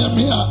yana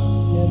nyamia.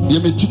 Ye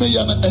betimi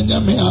yana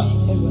enyamia.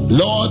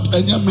 Lord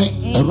enyame,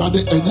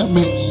 erade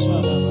enyame.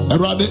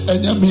 Erade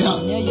enyamia.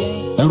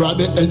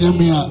 Erade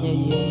enyamia.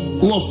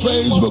 On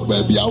Facebook,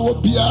 baby, I will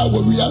be our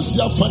we are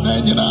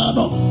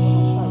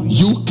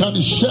you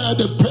can share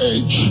the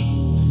page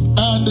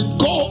and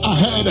go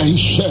ahead and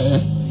share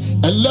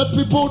and let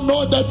people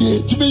know that the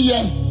etimi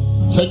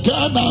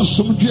Sagana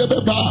sumdue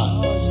beba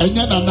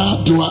enya nana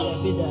doa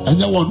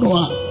enya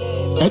wonoa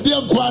ede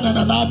nkwana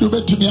nana do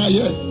betumi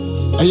aye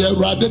eye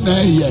rade na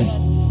eye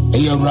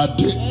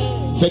rade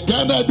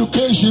Sagana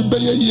education be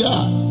ye ya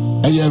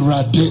eye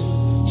rade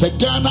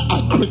Sagana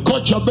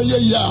agriculture be ye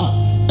ya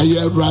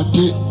eye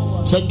rade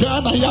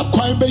Sagana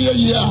yakwan be ye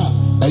ya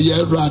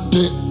eye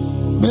rade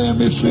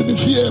me free me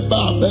fie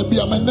ba baby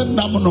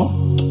amenenam no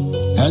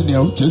ene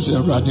o tese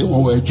rade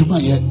wo adwuma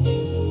ye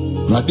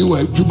rade wo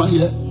adwuma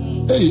ye.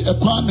 Hey, a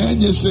quan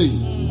and you say,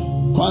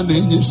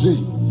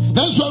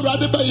 that's what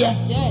Radde Baye.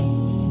 Yes,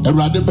 a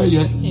Radde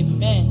Baye.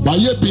 Amen.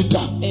 Baye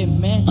Peter.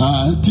 Amen.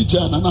 Teacher,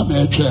 and I'm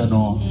a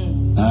channel.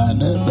 And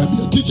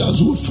baby, teachers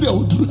who free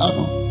out through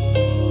Hano.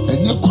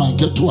 And you can't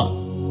get to her.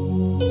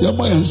 You're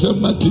my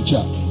handsome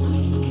teacher.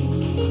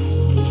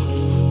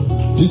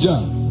 Teacher,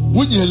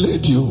 when you're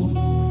late, dear,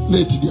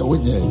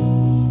 when you're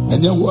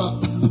And you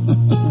what?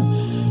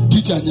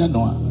 Teacher, you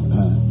know,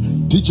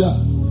 teacher,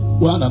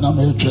 one and I'm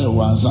here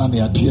was on the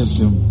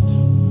TSM.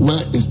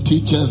 Where is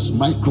teacher's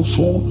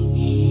microphone?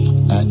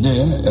 And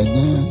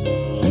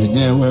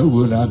where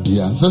would I be?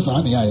 And says,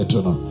 I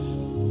don't know.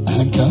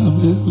 And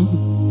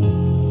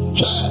come,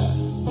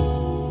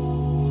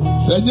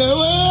 say,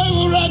 where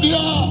would I be?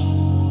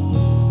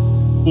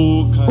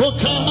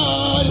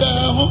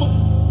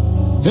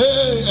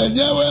 Hey, and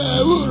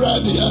where would I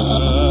be?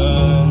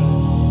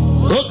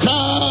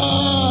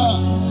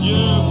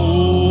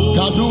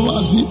 Kaduma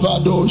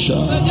Zivadosha.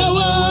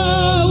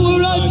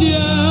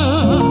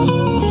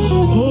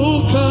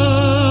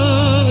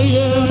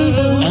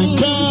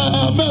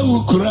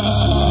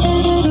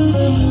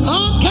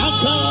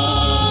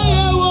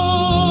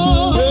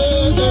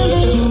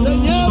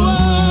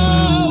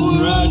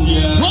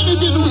 When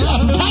even we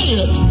are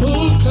tired,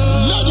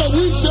 let the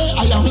weak say, I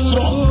am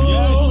strong.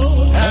 Yes.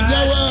 And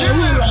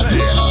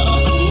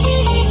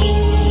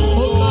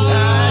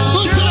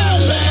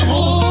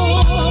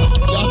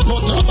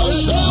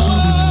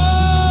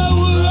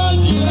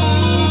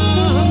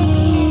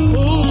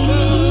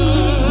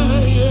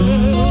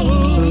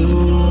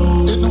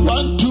in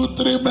 1, 2,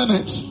 3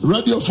 minutes,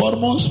 radio for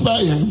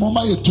Monspire,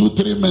 Mama,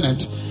 2-3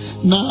 minutes.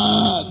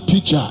 Na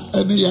teacher,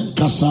 any young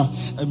casa,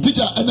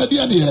 teacher, and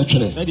the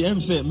actually. I am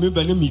saying, maybe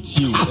I meet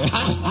you.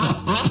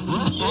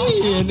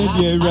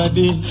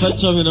 Ready,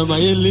 fetch on my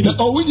late.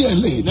 Oh, when you're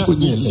late,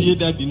 when you're late,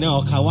 that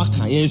now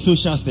Kawaka,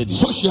 social studies.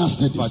 Social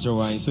studies.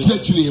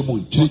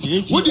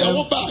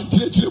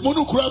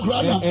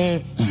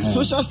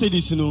 Social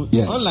studies, you know,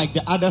 unlike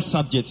the other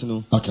subjects, you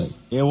know. Okay.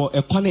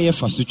 A corner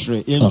for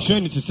suture. I'm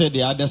trying to say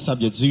the other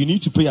subjects, so you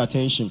need to pay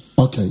attention.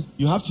 Okay.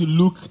 You have to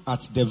look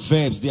at the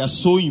verbs, they are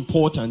so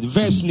important. The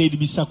verbs need to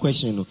be a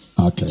question.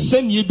 Okay.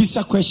 Send ye be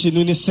a question,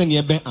 no, send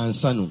ye be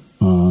answer. No.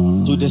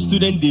 So the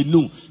student they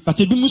know, but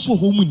they do so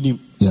home with him.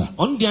 Yeah.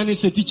 On the other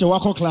side, teacher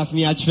wako class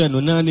ni achre no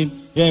nani.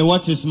 Yeah,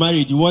 what is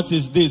marriage? What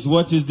is this?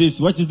 What is this?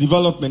 What is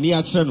development? Ni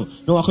achre no.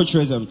 No wako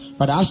them.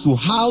 But as to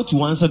how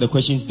to answer the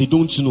questions, they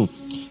don't know.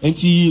 And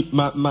see,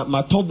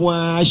 my top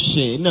one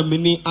share na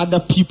many other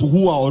people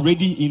who are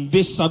already in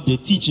this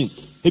subject teaching.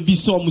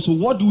 So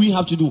what do we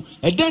have to do?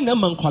 And then the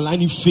man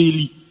kolani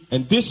faili.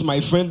 And this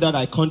my friend that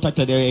I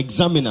contacted, the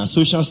examiner,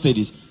 social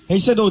studies. He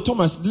said, "Oh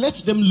Thomas, let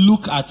them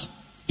look at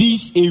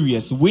these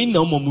areas when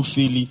no more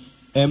faili."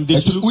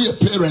 We are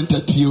parent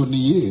at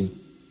TNE.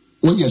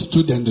 When your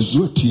student is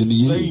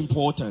very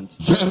important.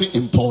 Very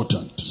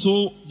important.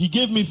 So he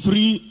gave me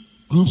 3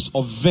 groups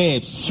of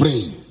verbs.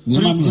 3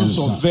 groups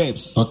of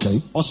verbs.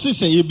 Okay. Or say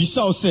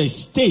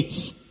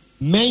states,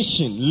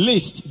 mention,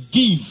 list,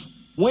 give.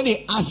 When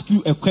they ask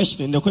you a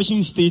question, the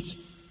question states,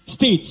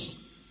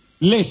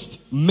 list,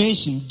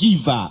 mention,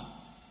 give.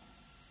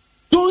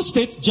 Don't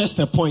state just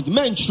a point.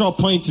 Men try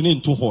pointing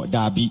into her,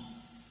 Darby.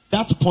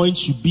 That point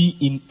should be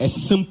in a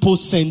simple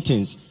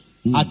sentence,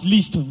 at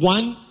least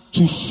 1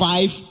 to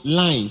 5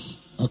 lines.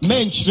 Okay.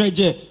 Men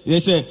treasure, they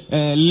say,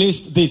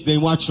 list this,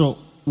 then watch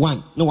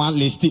one. No one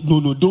list it.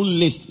 No, don't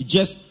list.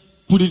 Just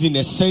put it in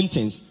a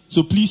sentence.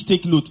 So please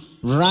take note.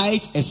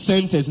 Write a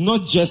sentence,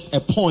 not just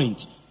a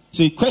point.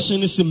 So the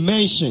question is to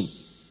mention,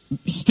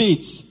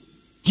 state,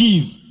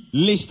 give,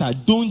 list.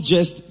 Don't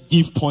just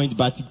give point,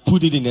 but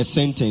put it in a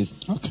sentence.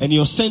 Okay. And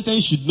your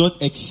sentence should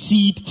not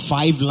exceed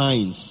 5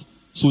 lines.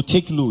 So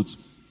take note.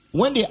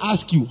 When they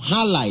ask you,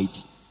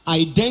 highlight,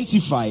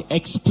 identify,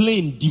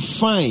 explain,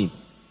 define,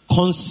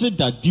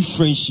 consider,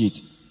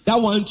 differentiate.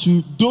 That one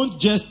too, don't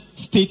just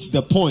state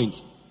the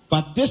point.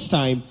 But this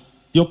time,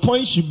 your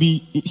point should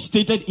be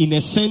stated in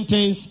a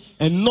sentence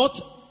and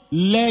not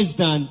less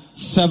than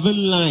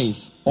 7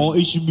 lines. Or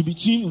it should be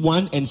between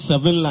 1 and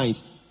 7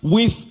 lines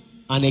with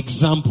an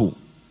example.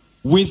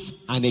 With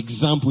an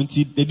example.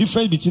 The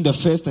difference between the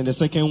first and the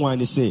second one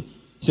is say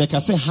I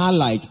say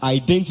highlight,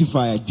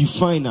 identify,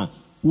 definer.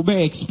 We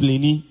be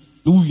explaining.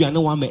 We are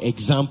not one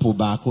example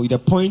back. The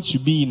point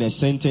should be in a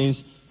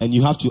sentence, and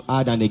you have to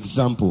add an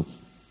example.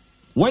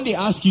 When they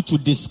ask you to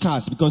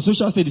discuss, because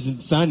social studies in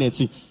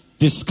society,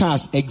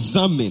 discuss,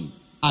 examine,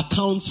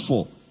 accounts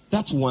for.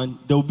 That one,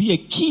 there will be a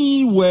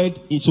key word.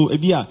 So it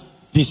be a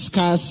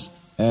discuss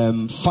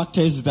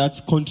factors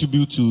that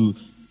contribute to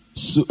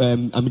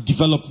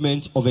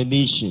development of a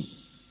nation.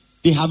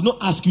 They have not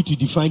asked you to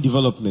define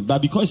development,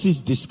 but because it's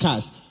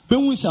discussed,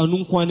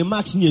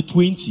 marks near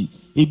 20,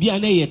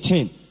 near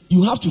 10.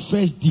 You have to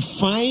first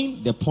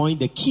define the point,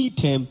 the key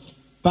term.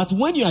 But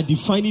when you are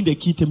defining the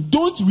key term,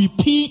 don't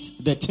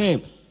repeat the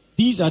term.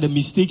 These are the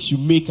mistakes you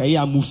make.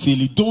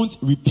 Don't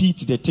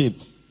repeat the term.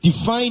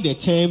 Define the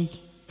term,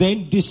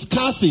 then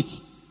discuss it,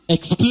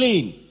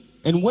 explain.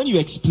 And when you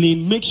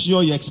explain, make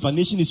sure your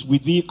explanation is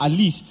within at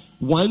least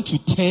 1 to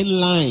 10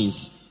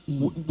 lines.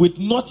 With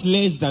not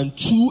less than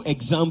 2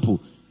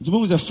 examples.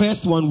 Suppose the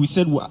first one we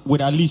said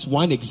with at least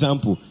 1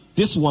 example.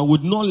 This one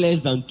with not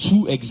less than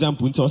 2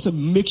 examples. So I said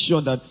make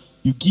sure that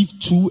you give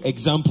 2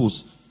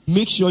 examples.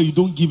 Make sure you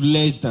don't give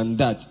less than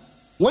that.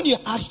 When you're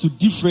asked to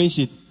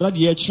differentiate, but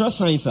the extra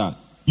science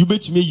you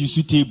bet me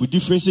use table,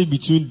 differentiate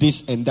between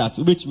this and that.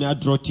 You bet me I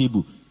draw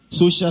table.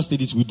 social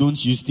studies, we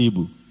don't use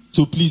table.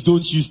 So please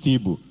don't use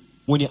table.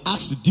 When you're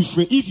asked to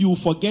differentiate, if you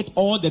forget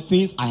all the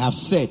things I have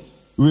said,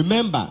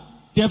 remember,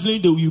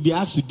 definitely you'll be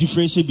asked to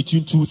differentiate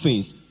between two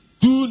things.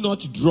 Do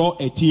not draw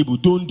a table.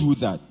 Don't do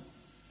that.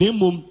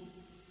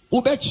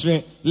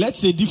 Let's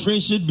say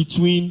differentiate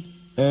between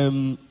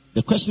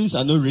the questions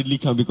are not really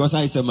come because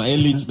I said my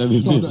elite.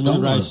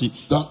 Don't rush.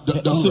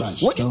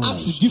 When you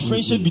ask to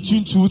differentiate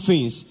between two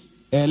things,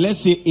 let's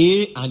say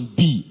A and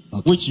B,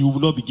 which you will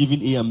not be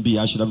giving A and B.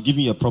 I should have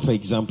given you a proper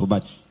example.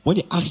 But when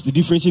you ask to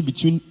differentiate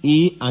between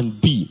A and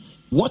B,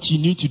 what you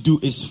need to do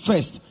is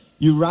first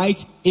you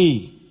write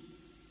A.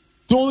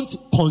 Don't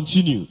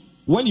continue.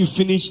 When you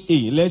finish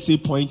A, let's say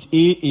point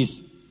A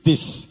is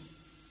this.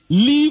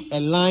 Leave a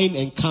line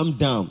and come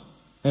down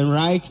and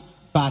write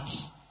but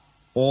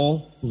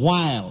or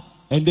while,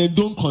 and then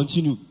don't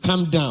continue.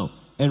 Come down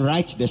and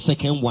write the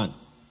second one.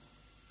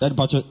 That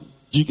part, do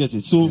you get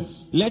it? So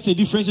yes. Let's say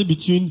difference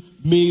between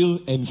male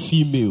and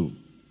female.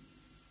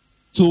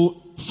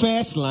 So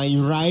first line,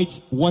 you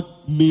write what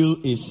male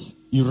is.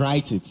 You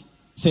write it.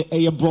 Say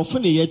a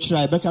brofane ye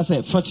try. Because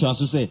say first you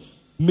say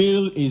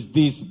male is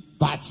this,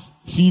 but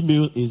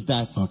female is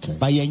that. Okay.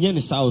 By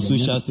your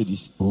social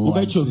studies.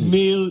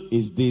 Male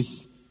is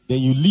this. Then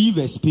you leave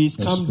a space,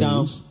 come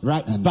down,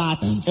 right? And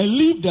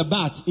leave the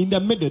but in the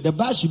middle. The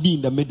but should be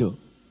in the middle,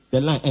 the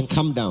line, and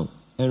come down.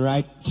 And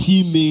right,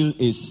 female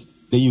is,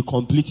 then you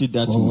complete it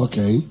that way.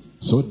 Okay.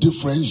 So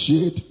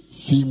differentiate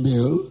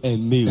female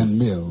and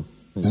male.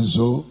 And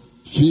so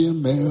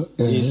female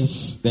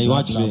is then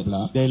blah, you blah,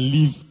 blah. Then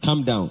leave,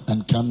 come down.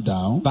 And come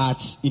down.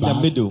 But in the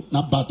middle.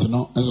 Not but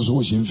no. And so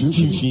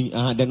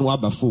then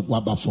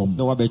wabafo.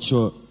 No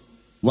wabacho.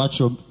 Watch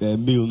your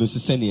meal no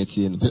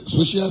the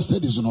social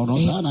studies no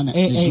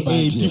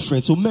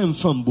different. So men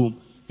from boom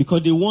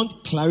because they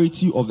want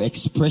clarity of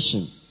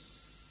expression.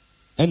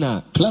 And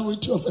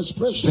clarity of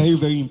expression. Very,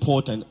 very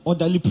important.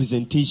 Orderly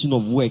presentation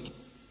of work.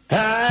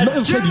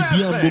 Men from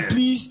the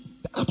please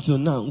up till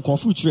now,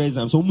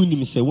 so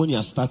when you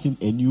are starting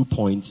a new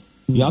point,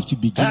 you have to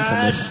begin from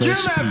a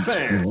fresh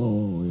page.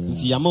 Oh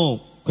yeah.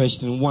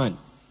 Question 1,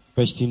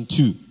 question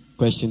 2,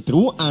 question 3.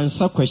 Who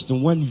answer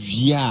question 1?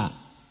 Yeah.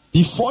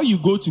 Before you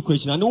go to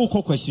question, I know we'll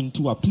call question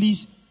 2.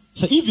 Please,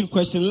 so even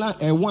question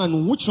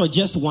 1, which was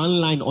just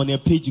one line on a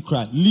page, you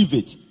cry, leave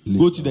it.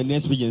 Go to the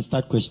next page and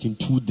start question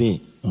 2 there.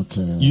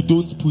 Okay. You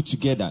don't put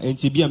together. And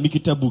to be a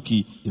mikita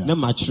bookie, na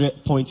matre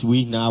point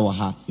way now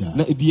ha.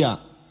 Na be a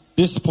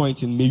this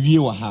point in maybe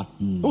waha.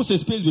 Also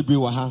space be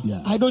waha.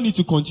 I don't need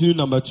to continue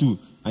number 2.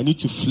 I need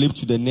to flip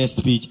to the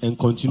next page and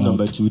continue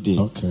number 2 there.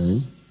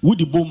 Okay. With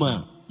the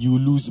boma, you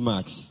lose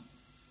marks.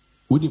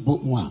 With the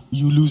book one,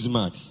 you lose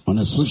marks on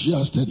a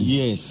social studies.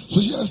 Yes,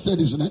 social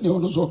studies, and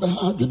also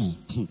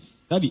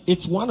Daddy,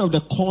 it's one of the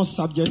core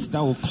subjects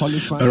that will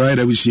qualify. All right,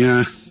 I wish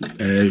you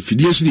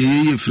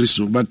free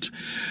so, but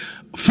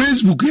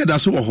Facebook here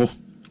that's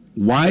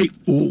YOA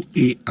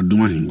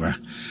Ahengua,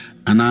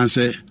 and I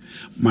say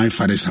my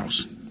father's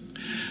house,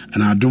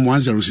 and I don't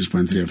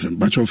 106.3 FM.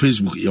 But your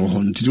Facebook, your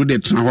home today,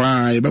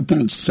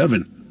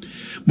 7.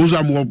 Most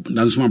of them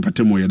that's one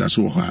patemo. That's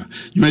all.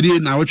 You may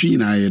now watching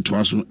in a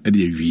twasso at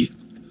the V.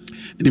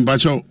 In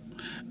Bacho,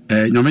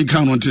 Yaman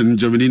count in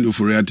Germany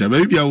for it.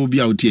 Maybe I will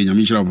be out here.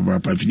 Yamin Shop,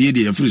 Papa, if you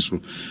did a free so,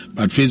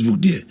 but Facebook,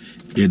 dear,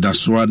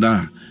 that's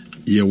wada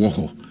ye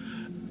woho.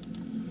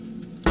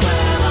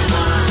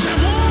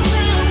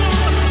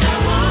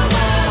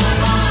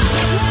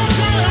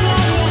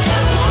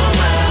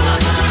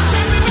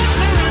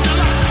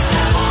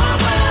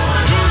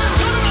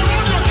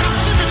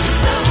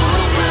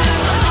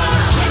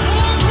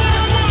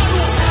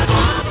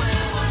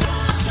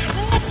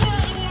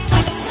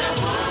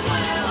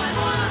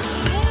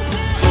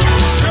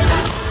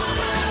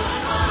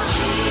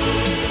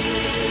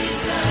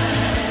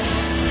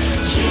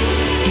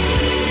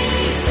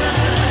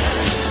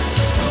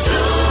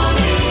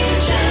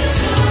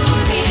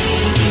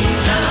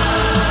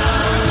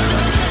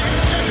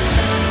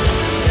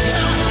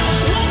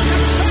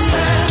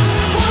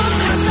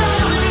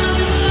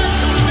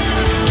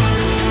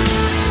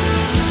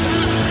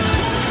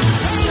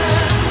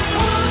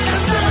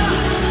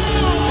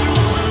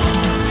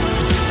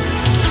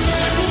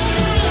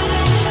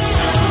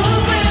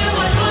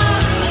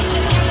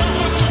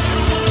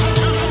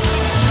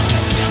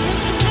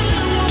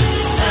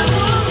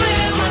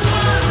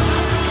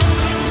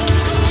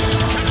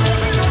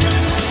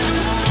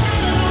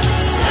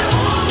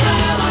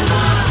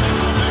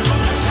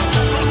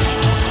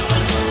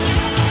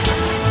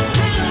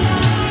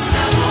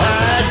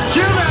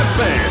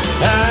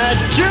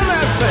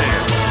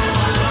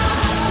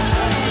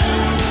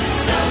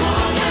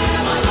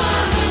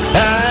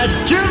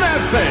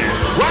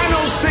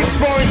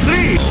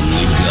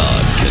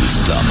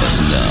 Stop us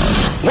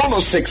now.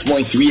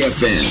 106.3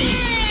 FM.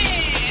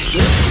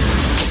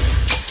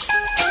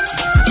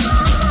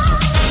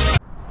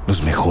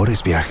 Los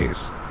mejores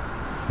viajes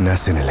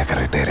nacen en la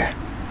carretera,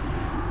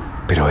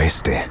 pero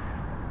este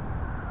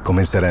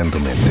comenzará en tu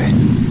mente.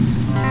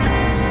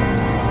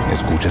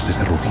 ¿Escuchas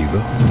ese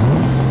rugido?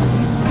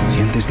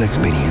 ¿Sientes ¿Sientes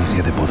la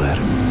experiencia de poder?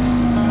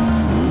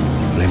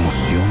 ¿La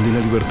emoción de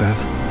la libertad?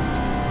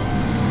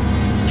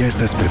 Ya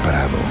estás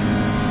preparado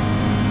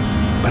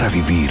para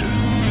vivir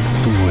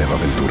tu nueva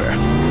aventura.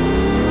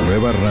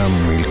 Nueva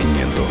Ram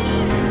 1500.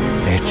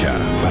 Hecha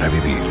para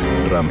vivir.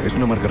 Ram es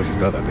una marca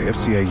registrada de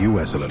FCA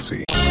US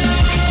LLC.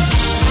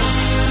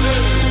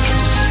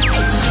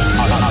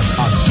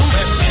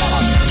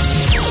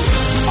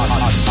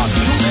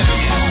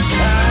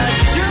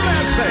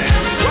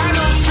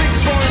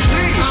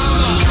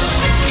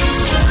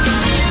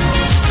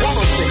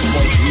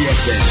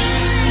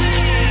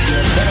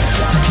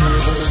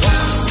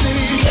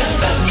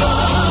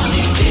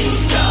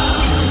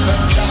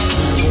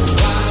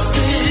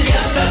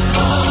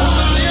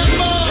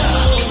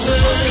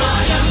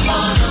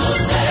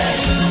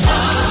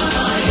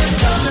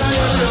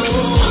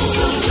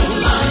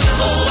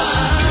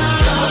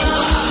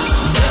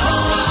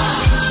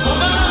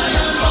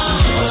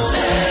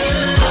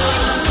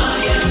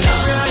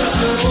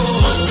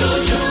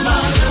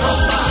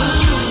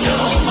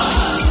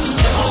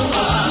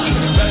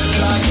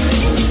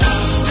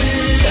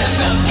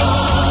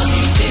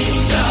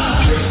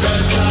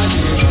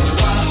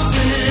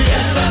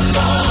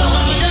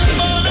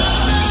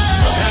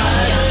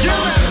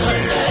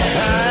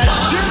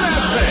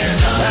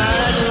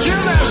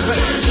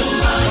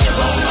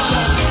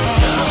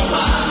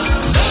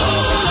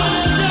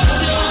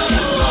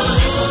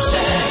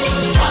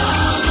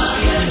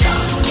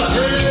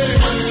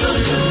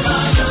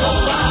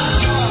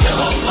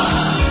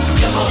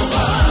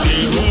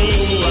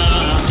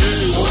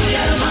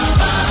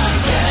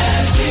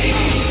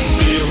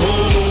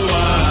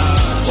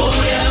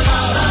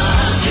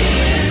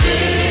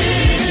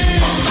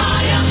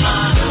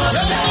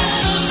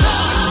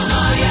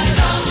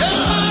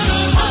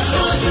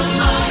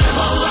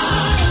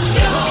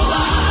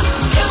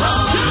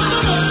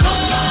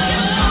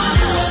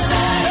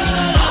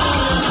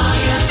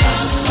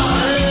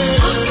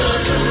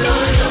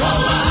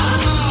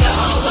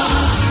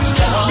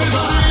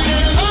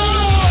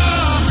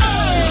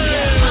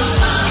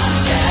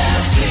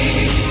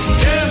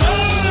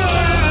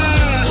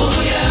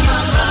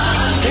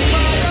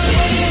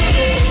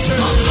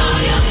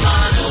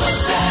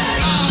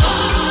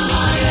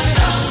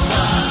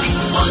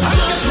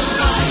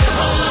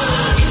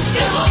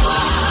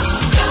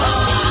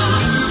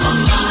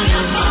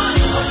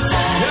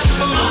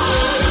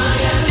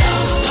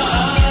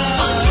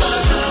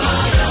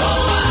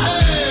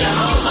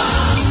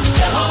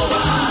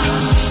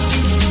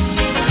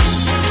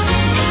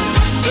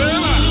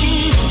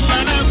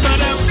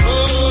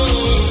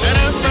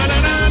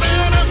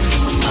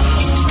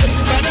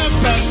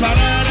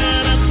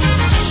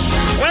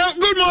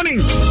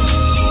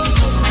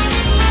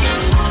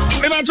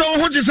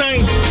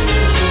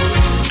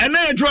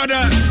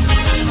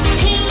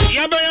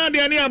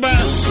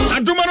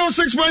 Ahengua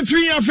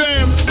 6.3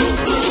 FM.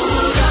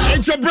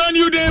 It's a brand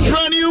new day,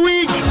 brand new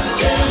week.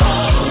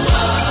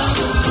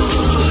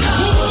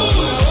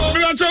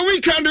 It's a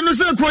weekend in the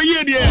circle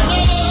year,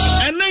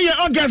 and then your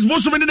August,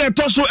 most of the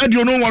Tosso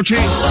Ediono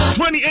watching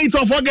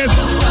 28th of August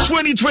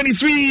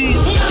 2023.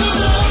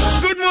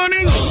 Good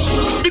morning.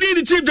 Being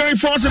the chief joint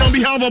force on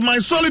behalf of my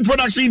solid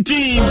production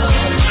team,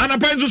 and I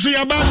plan to see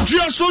about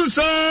Jason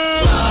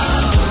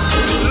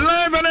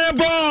live and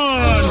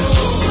airborne.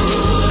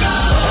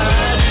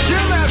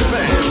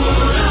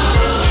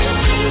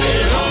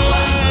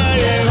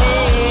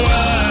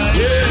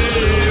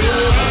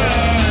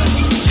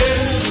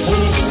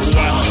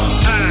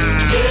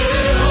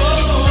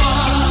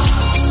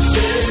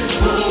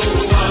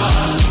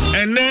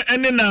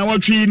 And then now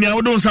what we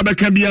now don't sabe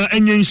can be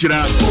an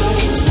shira.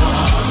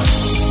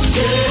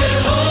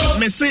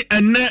 Me say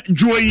and net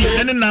joy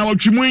and then now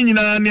what you mean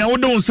now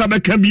don't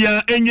sabe can be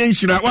an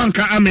shira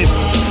wanka amen.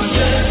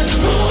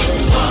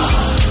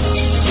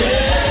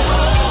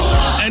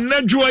 And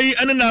net joy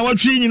and then now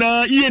what you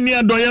ye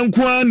near doyan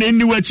kwan in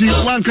the wachi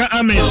wanka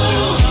amen.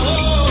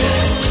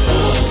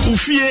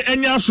 Ufie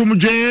enya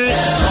sumje.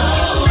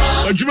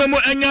 Ojumemo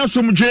enya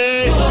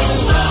sumje.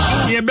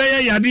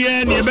 Nebeye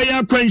yade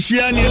nebeye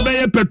kwanhia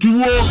nebeye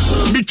petuwo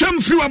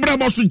bitwam firi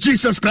wabrabo so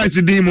Jesus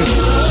Christ demo.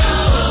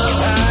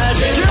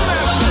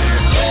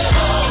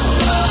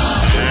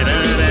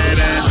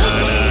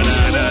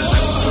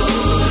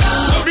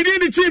 We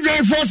need the chief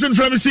reinforcing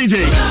from CJ.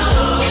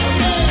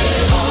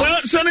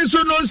 Well, Sunny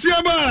so no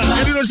siaba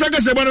e no saka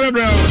se bana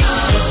bra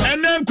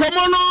and then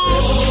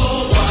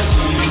komono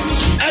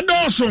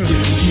Edorson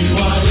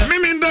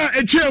Miminda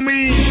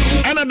Echemi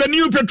and the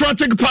new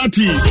Patriotic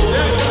Party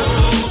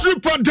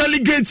Super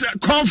Delegates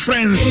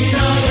Conference.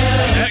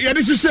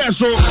 This is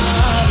so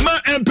ma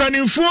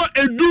empening for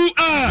edu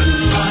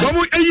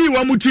wamu eyi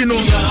wamutino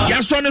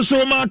yasone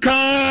so maka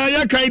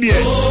ya kaide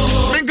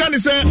menkani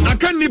se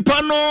aka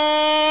nipa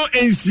no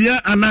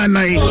ensia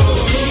ananai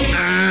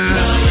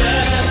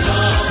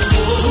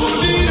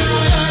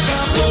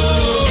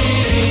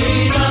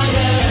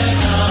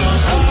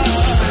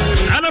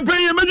ana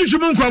peye meju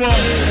chimun kwamo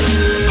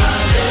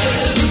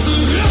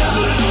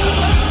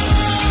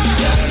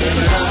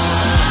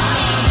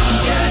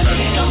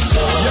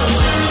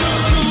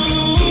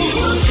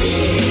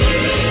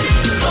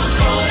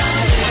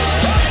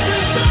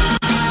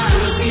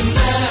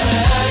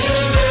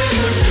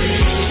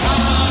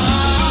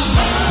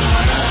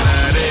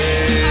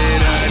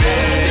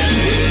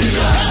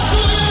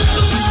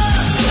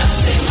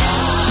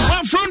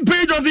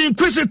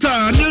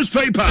Inquisitor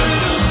newspaper.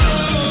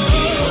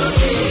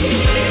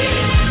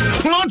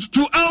 Plot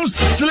to oust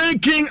Slay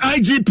King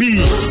IGP.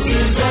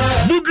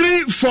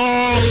 Bugri for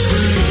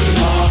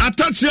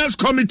Attachers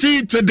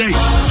Committee today.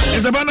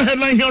 It's the banner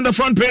headline here on the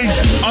front page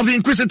of the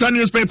Inquisitor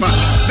newspaper.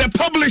 The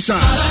publisher.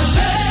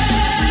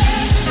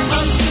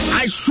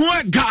 I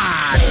swear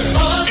God,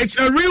 it's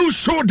a real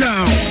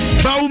showdown.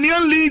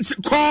 Baumian leads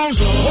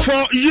calls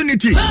for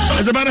unity.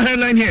 There's a banner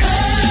headline here.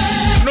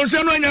 No,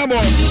 say no nyabo.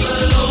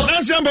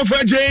 Nancy Ambo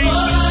for Jay.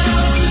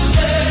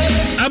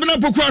 Abena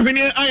Pokwa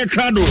Hwene Aye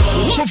Krado.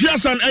 Kofi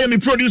Hassan I am the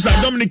producer.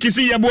 Dominic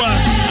Kisi Yabua,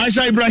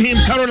 Aisha Ibrahim,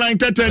 Caroline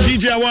Tete,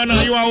 DJ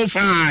Awana, you are all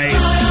fine.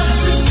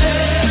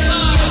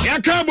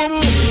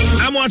 Yakabomu,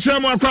 Amwacha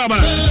Mwakwaba.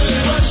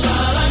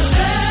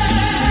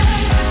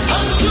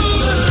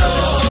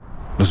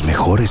 Los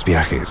mejores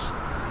viajes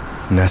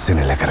nacen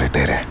en la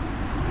carretera,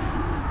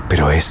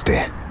 pero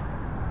este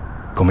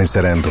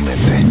comenzará en tu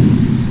mente.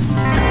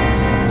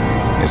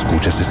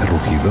 ¿Escuchas ese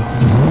rugido?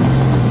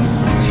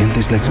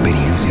 ¿Sientes la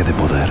experiencia de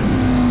poder?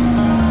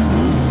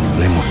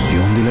 ¿La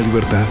emoción de la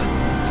libertad?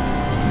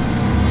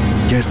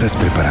 Ya estás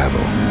preparado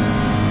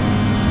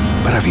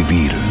para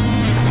vivir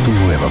tu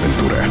nueva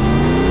aventura.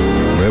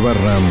 Nueva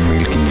RAM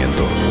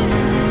 1500,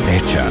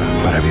 hecha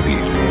para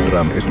vivir.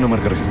 RAM es una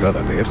marca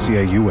registrada de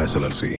FCA US LLC.